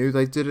what they knew,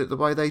 they did it the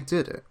way they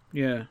did it.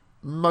 Yeah.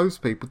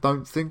 Most people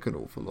don't think an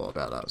awful lot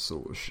about that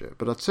sort of shit.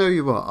 But I tell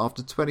you what,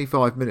 after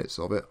 25 minutes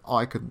of it,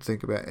 I couldn't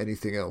think about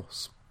anything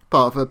else.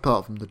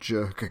 Apart from the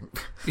jerking.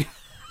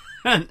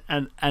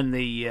 and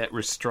the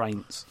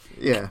restraints.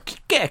 Yeah.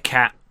 Get a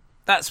cat.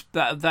 That's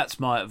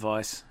my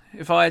advice.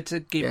 If I had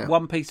to give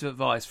one piece of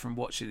advice from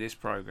watching this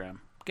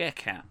programme, get a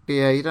cat.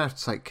 Yeah, you don't have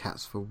to take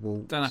cats for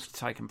walks. Don't have to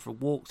take them for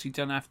walks. You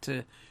don't have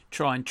to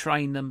try and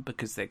train them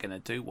because they're going to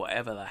do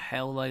whatever the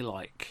hell they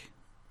like.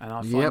 And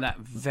I find Yep. that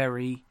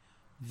very,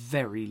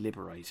 very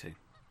liberating.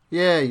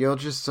 Yeah, you're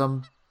just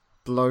some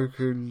bloke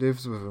who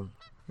lives with them.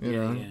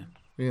 Yeah.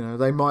 You know,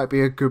 they might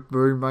be a good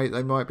roommate,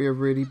 they might be a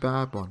really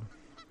bad one.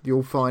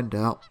 You'll find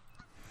out.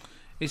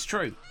 It's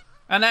true.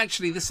 And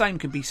actually, the same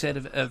can be said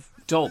of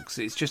dogs.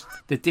 It's just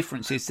the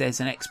difference is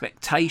there's an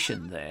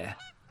expectation there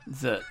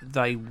that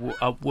they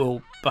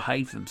will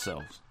behave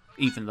themselves,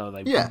 even though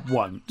they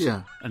won't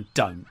and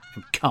don't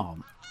and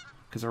can't,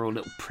 because they're all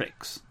little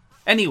pricks.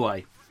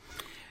 Anyway,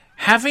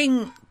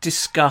 having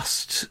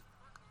discussed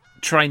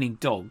training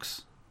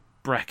dogs,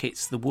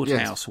 brackets, the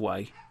Woodhouse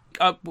way,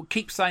 I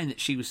keep saying that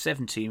she was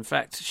 70. In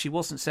fact, she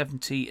wasn't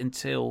 70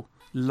 until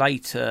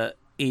later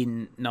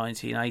in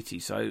 1980,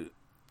 so...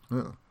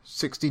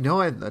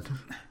 69 then.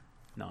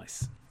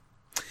 Nice.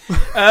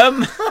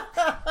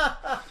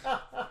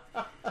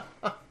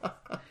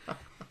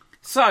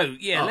 So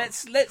yeah,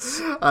 let's.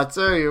 I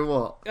tell you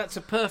what. That's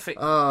a perfect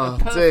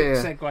dear.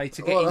 segue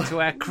to get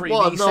into our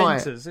creamy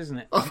centres, isn't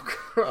it? Oh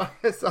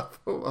Christ!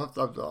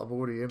 I'm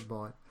already in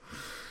mine.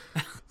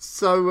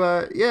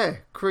 So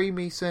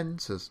creamy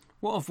centres.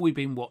 What have we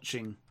been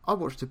watching? I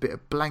watched a bit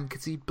of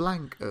Blankety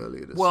Blank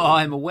earlier this Well, week.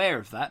 I'm aware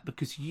of that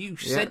because you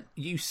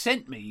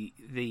sent me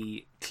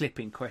the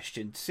clip in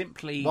question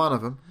simply One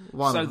of them.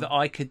 that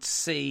I could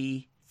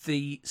see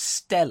the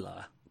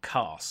stellar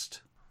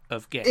cast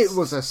of guests. It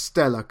was a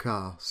stellar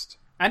cast.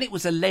 And it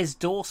was a Les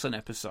Dawson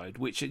episode,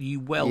 which you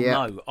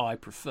know I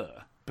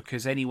prefer,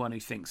 because anyone who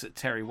thinks that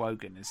Terry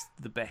Wogan is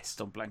the best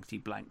on Blankety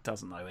Blank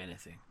doesn't know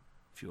anything,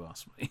 if you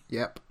ask me.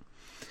 Yep.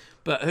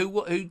 But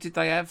who did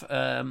they have?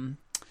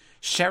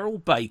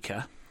 Cheryl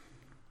Baker.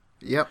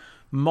 Yep.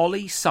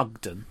 Molly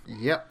Sugden.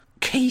 Yep.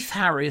 Keith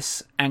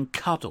Harris and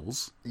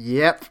Cuddles.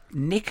 Yep.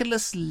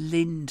 Nicholas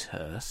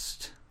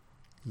Lyndhurst.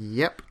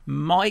 Yep.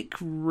 Mike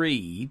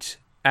Reed,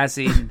 as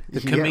in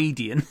the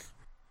comedian.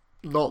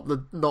 Not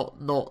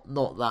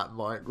that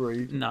Mike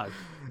Reed. No.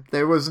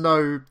 There was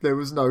no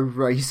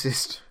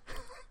racist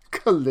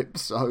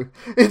calypso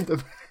in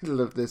the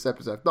middle of this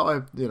episode.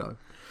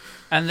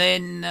 And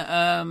then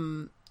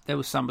there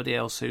was somebody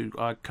else who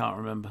I can't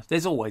remember.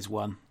 There's always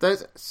one.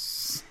 There's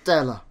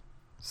stellar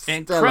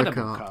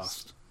Incredible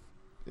cast.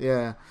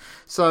 Yeah.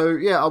 So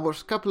I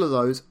watched a couple of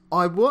those.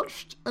 I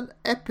watched an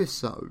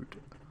episode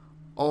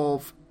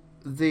of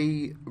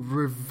the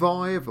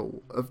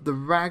revival of The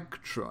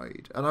Rag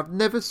Trade, and I've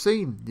never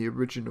seen the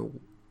original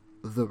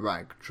The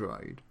Rag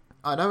Trade.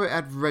 I know it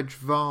had Reg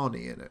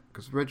Varney in it,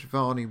 because Reg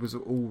Varney was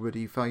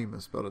already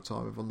famous by the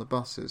time of On the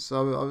Buses.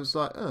 So I was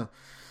like,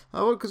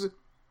 because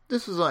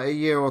this was like a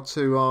year or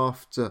two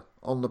after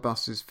On the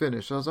Buses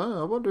finished. I was like,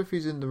 I wonder if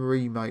he's in the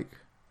remake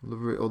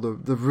or the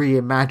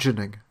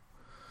reimagining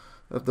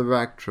of The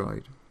Rag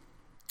Trade.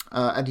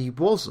 And he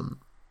wasn't,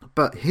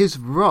 but his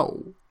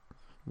role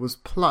was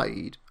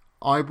played,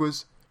 I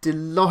was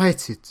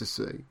delighted to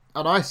see,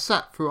 and I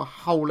sat through a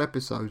whole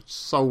episode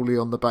solely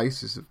on the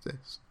basis of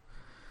this,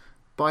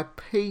 by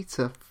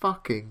Peter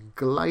fucking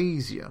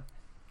Glazier.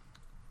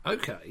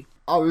 Okay.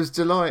 I was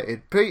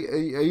delighted. Pete, are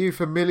you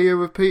familiar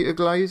with Peter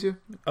Glazier?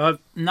 I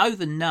know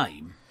the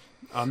name.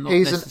 I'm not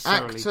He's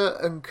necessarily... an actor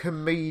and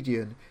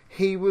comedian.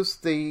 He was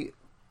the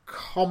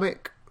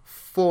comic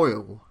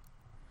foil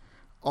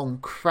on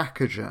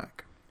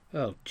Crackerjack.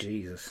 Oh,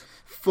 Jesus.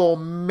 For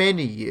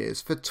many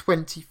years, for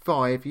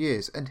 25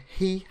 years. And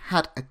he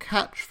had a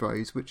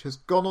catchphrase which has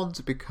gone on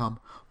to become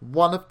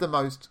one of the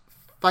most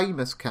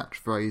famous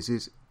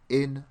catchphrases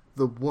in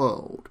the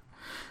world.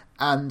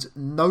 And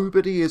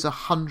nobody is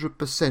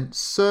 100%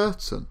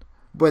 certain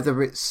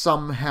whether it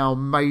somehow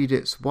made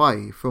its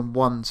way from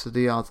one to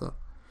the other.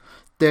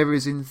 There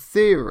is, in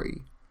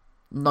theory,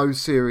 no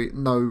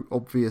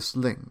obvious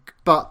link.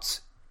 But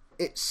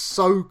it's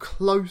so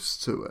close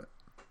to it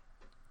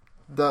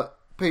that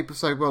people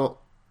say,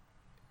 well,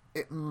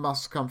 it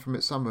must come from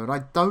it somewhere. And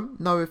I don't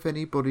know if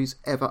anybody's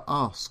ever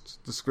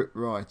asked the script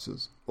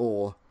writers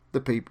or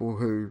the people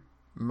who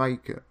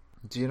make it.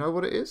 Do you know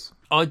what it is?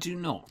 I do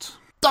not.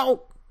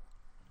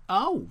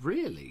 Oh,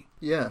 really?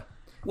 Yeah.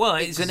 Well,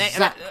 it's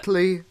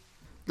exactly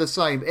the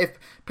same. If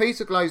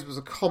Peter Glaze was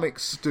a comic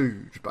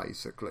stooge,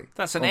 basically.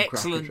 That's an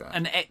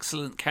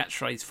excellent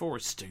catchphrase for a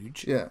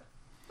stooge. Yeah.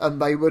 And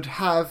they would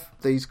have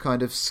these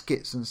kind of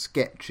skits and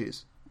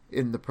sketches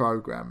in the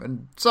programme,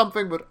 and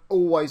something would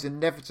always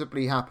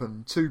inevitably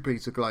happen to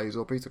Peter Glaze,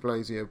 or Peter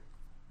Glazier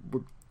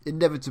would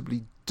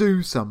inevitably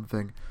do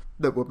something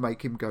that would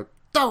make him go,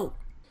 "Oh!"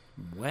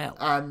 Well.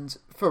 And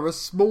for a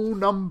small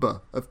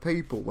number of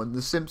people, when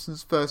The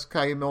Simpsons first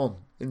came on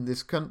in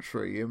this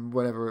country, in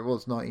whenever it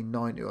was,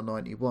 1990 or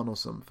 91 or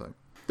something,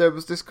 there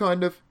was this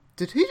kind of,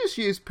 did he just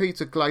use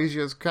Peter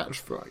Glazier's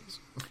catchphrase?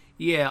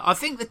 Yeah, I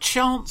think the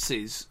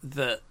chances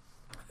that...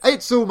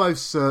 It's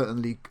almost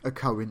certainly a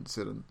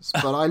coincidence,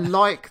 but I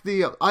like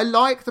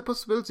the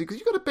possibility, because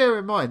you've got to bear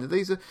in mind that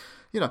these are,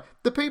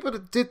 the people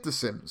that did The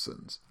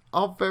Simpsons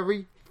are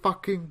very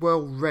fucking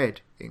well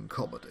read in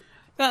comedy.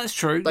 That's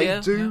true. They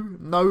do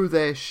know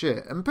their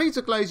shit. And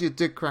Peter Glazier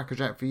did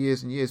Crackerjack for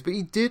years and years, but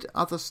he did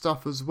other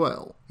stuff as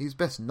well. He's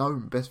best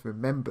known, best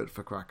remembered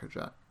for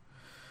Crackerjack.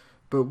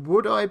 But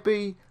would I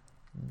be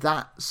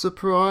that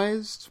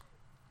surprised?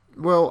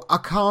 Well, I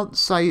can't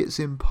say it's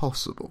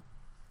impossible.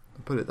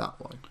 I'll put it that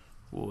way.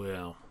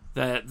 Well,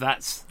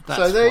 that's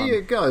so there one.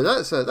 you go.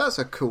 That's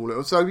a cool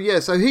little. So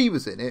he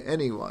was in it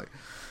anyway,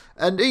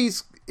 and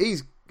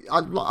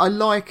I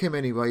like him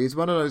anyway. He's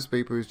one of those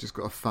people who's just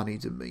got a funny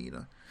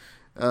demeanour,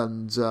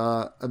 and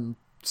so I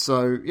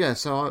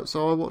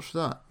watched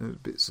that. It was a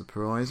bit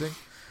surprising.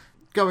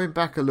 Going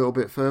back a little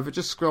bit further,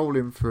 just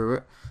scrolling through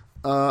it,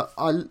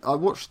 I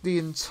watched the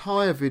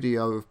entire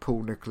video of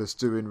Paul Nicholas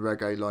doing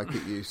reggae like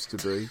it used to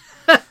be.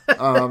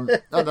 And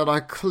then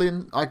I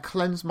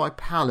cleansed my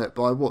palate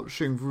by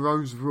watching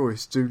Rose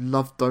Royce do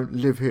Love Don't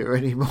Live Here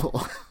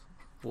Anymore.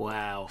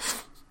 Wow.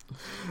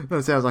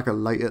 That sounds like a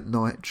late at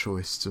night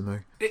choice to me.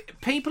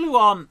 People who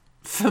aren't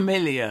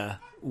familiar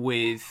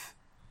with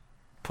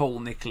Paul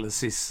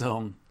Nicholas's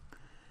song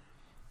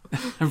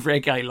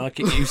Reggae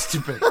Like It Used to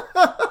Be.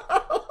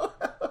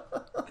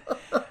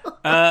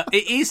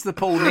 It is the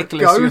Paul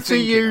Nicholas Go you're to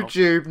thinking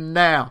YouTube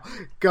now.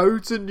 Go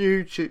to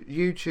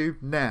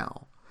YouTube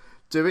now.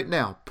 Do it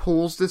now.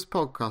 Pause this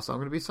podcast. I'm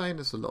going to be saying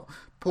this a lot.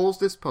 Pause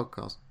this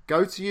podcast.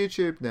 Go to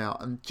YouTube now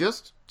and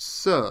just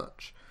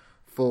search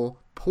for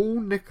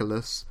Paul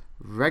Nicholas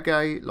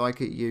Reggae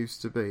Like It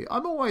Used to Be.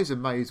 I'm always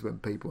amazed when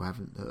people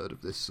haven't heard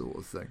of this sort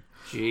of thing.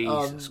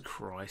 Jesus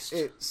Christ!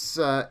 It's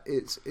a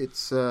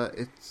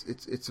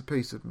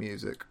piece of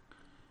music.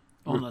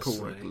 Honestly, with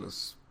Paul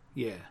Nicholas.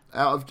 Yeah.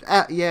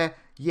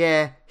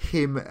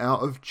 Him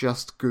out of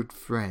Just Good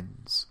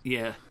Friends.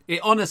 Yeah.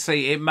 It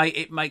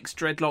makes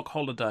Dreadlock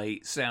Holiday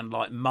sound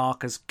like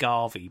Marcus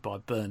Garvey by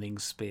Burning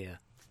Spear.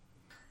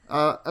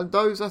 And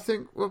those, I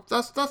think, well,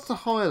 that's the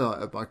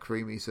highlight of my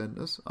creamy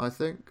centres, I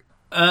think.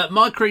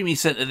 My creamy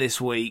centre this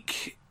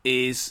week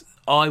is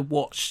I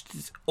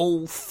watched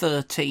all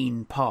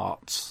 13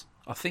 parts,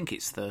 I think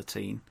it's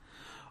 13,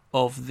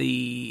 of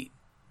the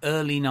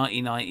early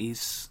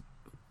 1990s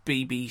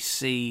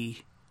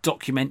BBC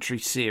documentary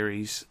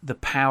series The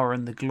Power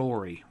and the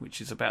Glory,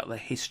 which is about the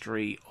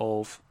history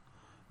of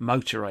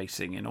motor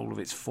racing in all of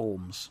its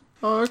forms.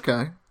 Oh,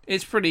 okay.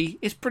 It's pretty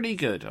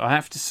good, I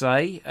have to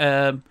say.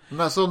 And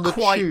that's on the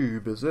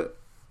Tube, is it?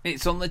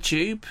 It's on the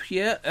Tube,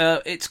 yeah.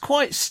 It's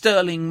quite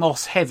Sterling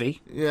Moss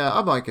heavy. Yeah,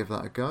 I might give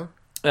that a go.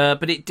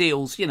 But it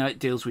deals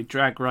with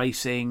drag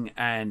racing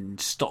and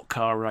stock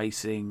car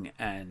racing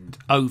and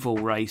oval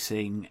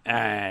racing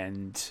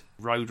and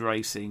road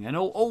racing and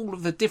all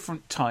of the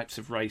different types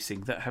of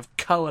racing that have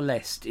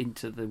coalesced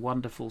into the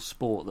wonderful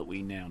sport that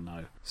we now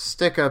know.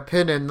 Stick a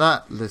pin in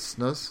that,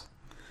 listeners.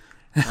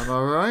 Am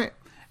I right?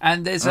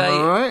 And there's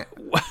right?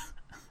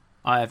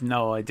 I have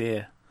no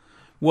idea.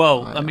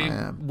 Well, I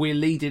mean, we're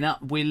leading up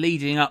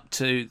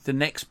to the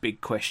next big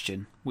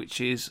question,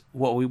 which is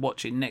what are we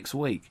watching next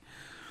week?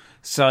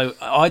 So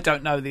I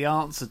don't know the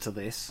answer to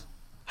this.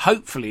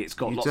 Hopefully it's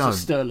got lots of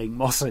Sterling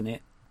Moss in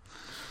it.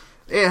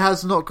 It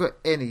has not got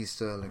any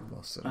Sterling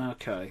Moss in it.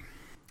 Okay.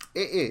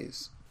 It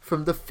is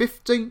from the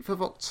 15th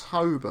of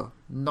October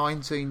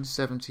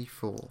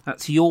 1974.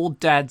 That's your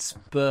dad's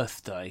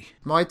birthday.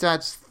 My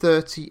dad's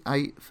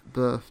 38th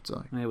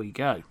birthday. There we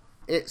go.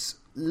 It's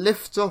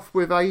Lift Off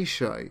with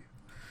Aisha,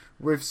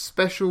 with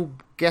special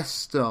guest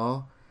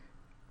star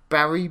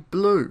Barry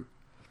Blue.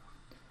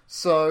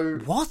 So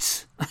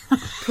what?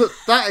 Put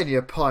that in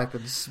your pipe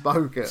and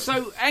smoke it.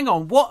 So hang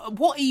on,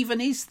 what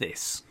even is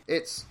this?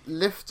 It's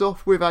Lift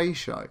Off with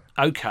Aisha.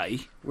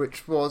 Okay.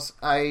 Which was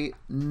a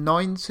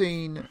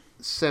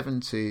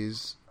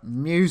 1970s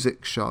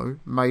music show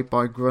made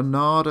by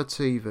Granada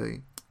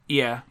TV.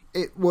 Yeah.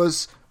 It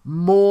was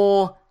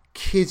more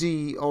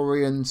kiddie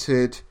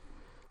oriented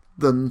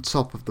than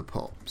Top of the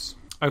Pops.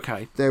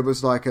 Okay. There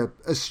was like a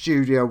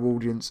studio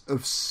audience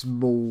of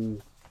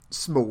small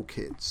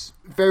kids.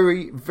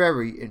 Very,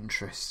 very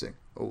interesting,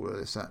 all of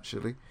this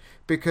actually,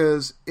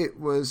 because it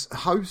was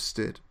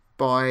hosted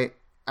by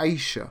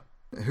Aisha,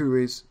 who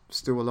is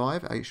still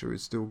alive. Aisha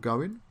is still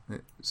going.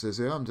 It says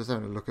here, I'm just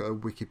having a look at her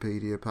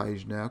Wikipedia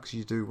page now because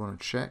you do want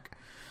to check.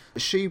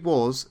 She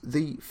was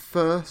the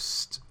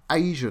first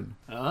Asian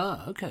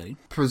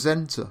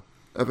presenter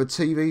of a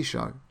TV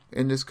show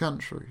in this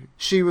country.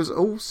 She was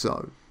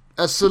also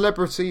a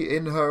celebrity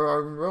in her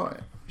own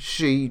right.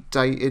 She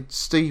dated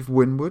Steve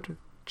Winwood,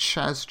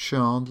 Chaz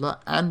Chandler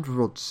and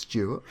Rod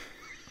Stewart.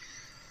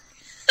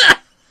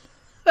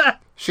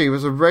 She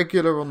was a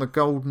regular on The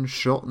Golden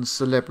Shot and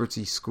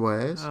Celebrity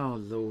Squares. Oh,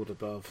 Lord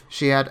above.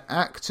 She had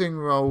acting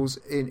roles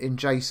in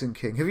Jason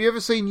King. Have you ever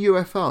seen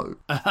UFO?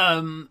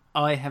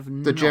 I have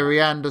not. The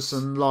Jerry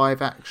Anderson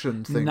live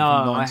action thing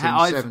from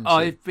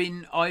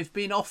 1970. I've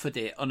been offered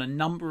it on a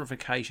number of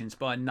occasions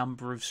by a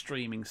number of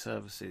streaming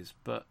services,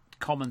 but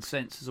common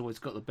sense has always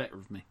got the better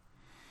of me.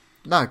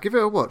 No, give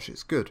it a watch.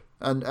 It's good.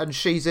 And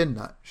she's in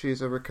that.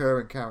 She's a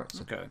recurring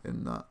character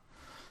in that.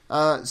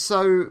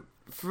 So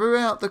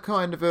throughout the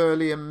kind of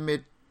early and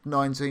mid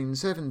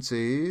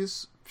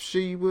 1970s,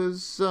 she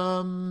was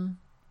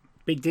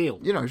big deal.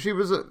 You know, she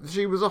was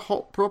a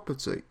hot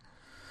property.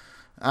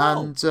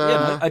 And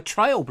a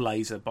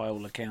trailblazer by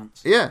all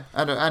accounts. Yeah,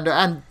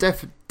 and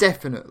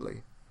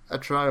definitely a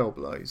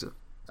trailblazer.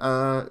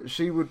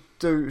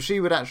 She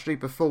would actually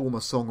perform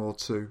a song or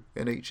two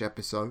in each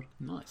episode.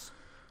 Nice.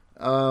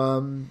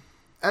 And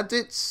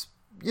it's,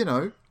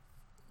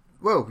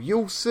 well,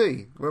 you'll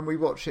see when we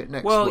watch it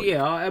next week. Well,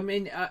 yeah, I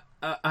mean,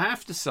 I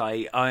have to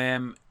say I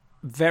am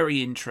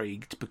very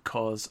intrigued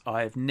because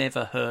I have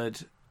never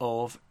heard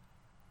of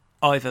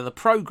either the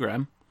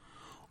programme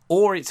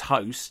or its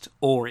host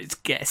or its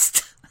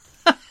guest.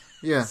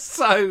 Yeah.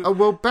 So...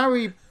 well,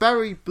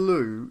 Barry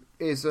Blue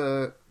is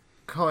a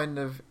kind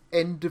of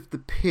end of the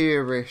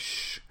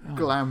pierish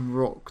glam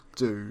rock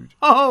dude.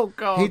 Oh,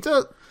 God. He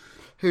does...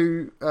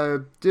 Who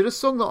did a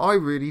song that I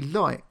really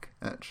like,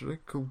 actually,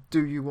 called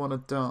Do You Wanna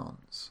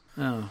Dance?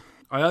 Oh.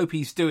 I hope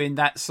he's doing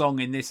that song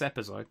in this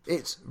episode.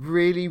 It's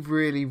really,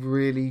 really,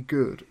 really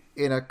good.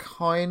 In a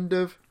kind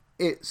of...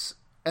 It's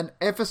an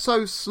ever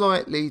so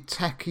slightly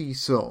tacky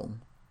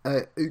song.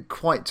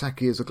 Quite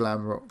tacky as a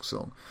glam rock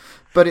song.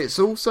 But it's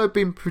also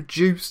been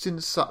produced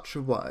in such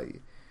a way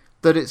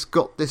that it's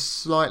got this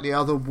slightly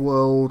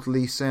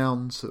otherworldly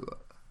sound to it.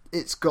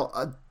 It's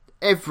got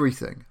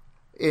everything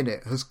in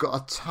it has got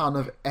a ton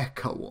of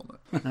echo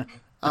on it.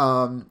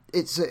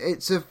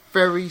 It's a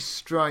very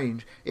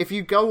strange... If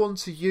you go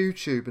onto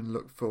YouTube and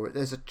look for it,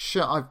 there's a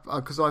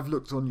because I've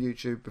looked on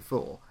YouTube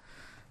before.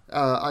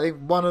 I think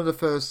one of the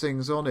first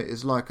things on it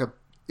is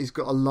he's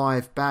got a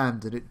live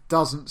band, and it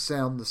doesn't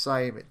sound the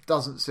same. It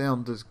doesn't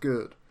sound as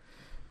good.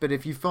 But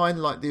if you find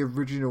the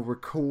original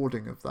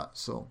recording of that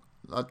song,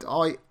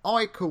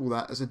 I call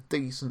that as a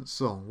decent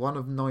song. One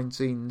of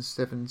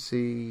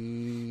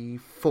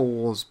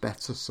 1974's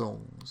better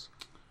songs.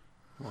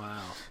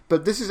 Wow.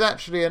 But this is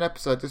actually an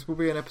episode. This will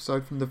be an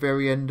episode from the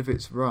very end of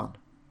its run.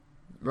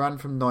 Ran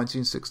from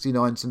 1969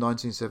 to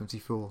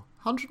 1974.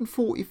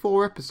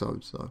 144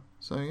 episodes, though.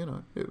 So,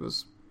 it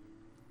was...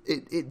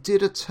 It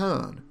did a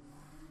turn.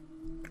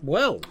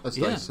 Well, as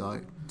they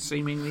say.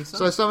 Seemingly so.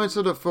 So something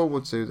to look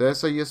forward to there.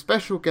 So your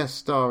special guest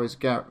star is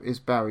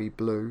Barry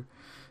Blue.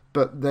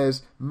 But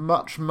there's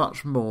much,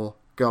 much more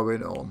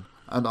going on,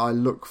 and I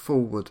look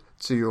forward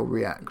to your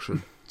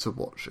reaction to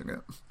watching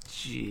it.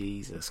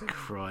 Jesus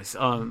Christ.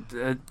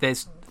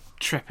 There's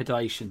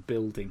trepidation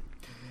building.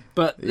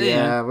 But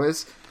yeah, well,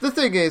 the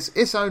thing is,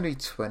 it's only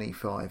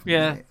 25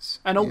 minutes.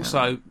 And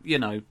also,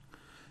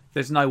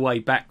 there's no way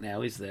back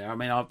now, is there? I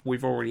mean,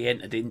 we've already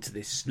entered into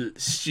this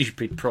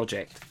stupid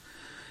project.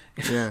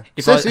 Yeah.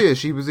 It says here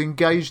she was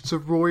engaged to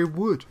Roy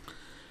Wood.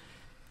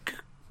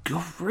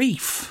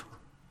 Grief.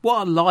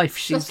 What a life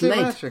she's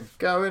led. Just imagine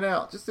going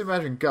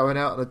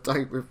out on a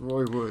date with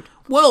Roy Wood.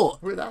 Well,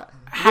 with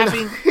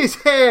having his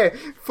hair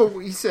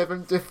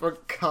 47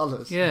 different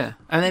colours. Yeah,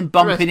 and then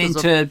bumping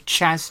into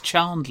Chaz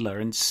Chandler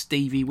and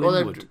Stevie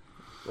Winwood.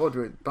 Or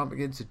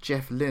bumping into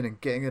Jeff Lynne and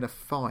getting in a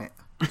fight.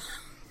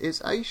 It's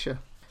Aisha.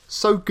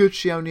 So good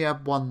she only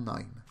had one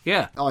name.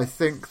 Yeah. I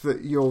think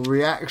that your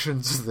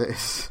reaction to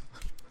this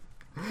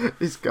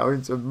is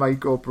going to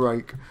make or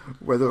break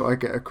whether I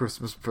get a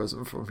Christmas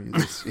present from you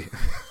this year.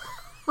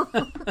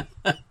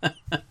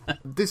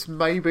 This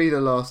may be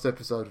the last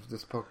episode of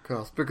this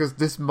podcast because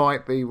this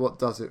might be what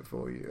does it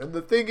for you. And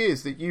the thing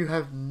is that you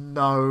have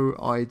no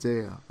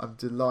idea. I'm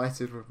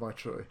delighted with my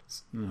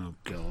choice. Oh,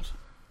 God.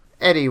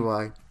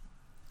 Anyway,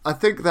 I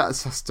think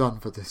that's us done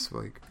for this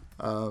week.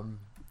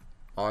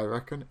 I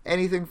reckon.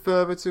 Anything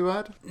further to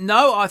add?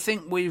 No, I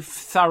think we've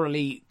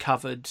thoroughly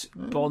covered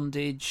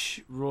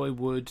Bondage, Roy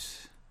Wood,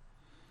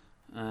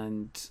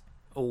 and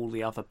all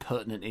the other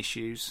pertinent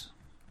issues.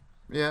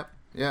 Yeah.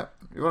 Yeah,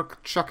 you want to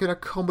chuck in a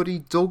comedy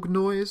dog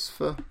noise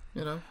for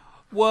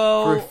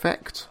for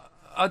effect?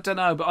 I don't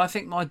know, but I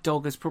think my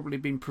dog has probably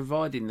been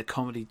providing the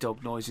comedy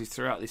dog noises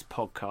throughout this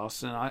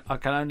podcast, and I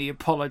can only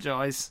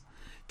apologise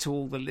to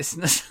all the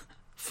listeners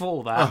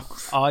for that.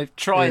 I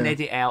try and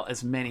edit out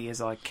as many as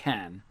I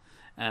can,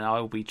 and I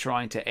will be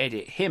trying to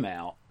edit him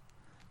out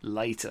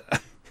later.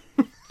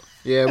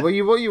 Yeah, well,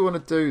 what you want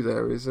to do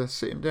there is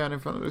sit him down in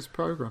front of this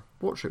programme.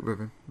 Watch it with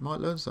him. You might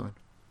learn something.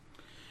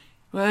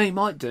 Well, he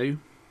might do.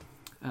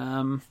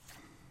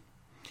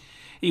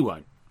 He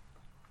won't.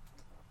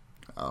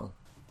 Oh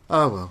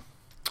well.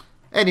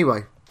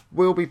 Anyway,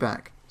 we'll be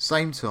back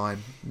same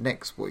time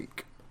next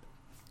week.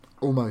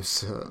 Almost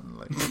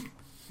certainly.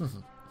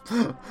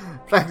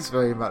 Thanks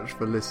very much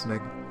for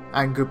listening,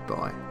 and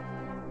goodbye.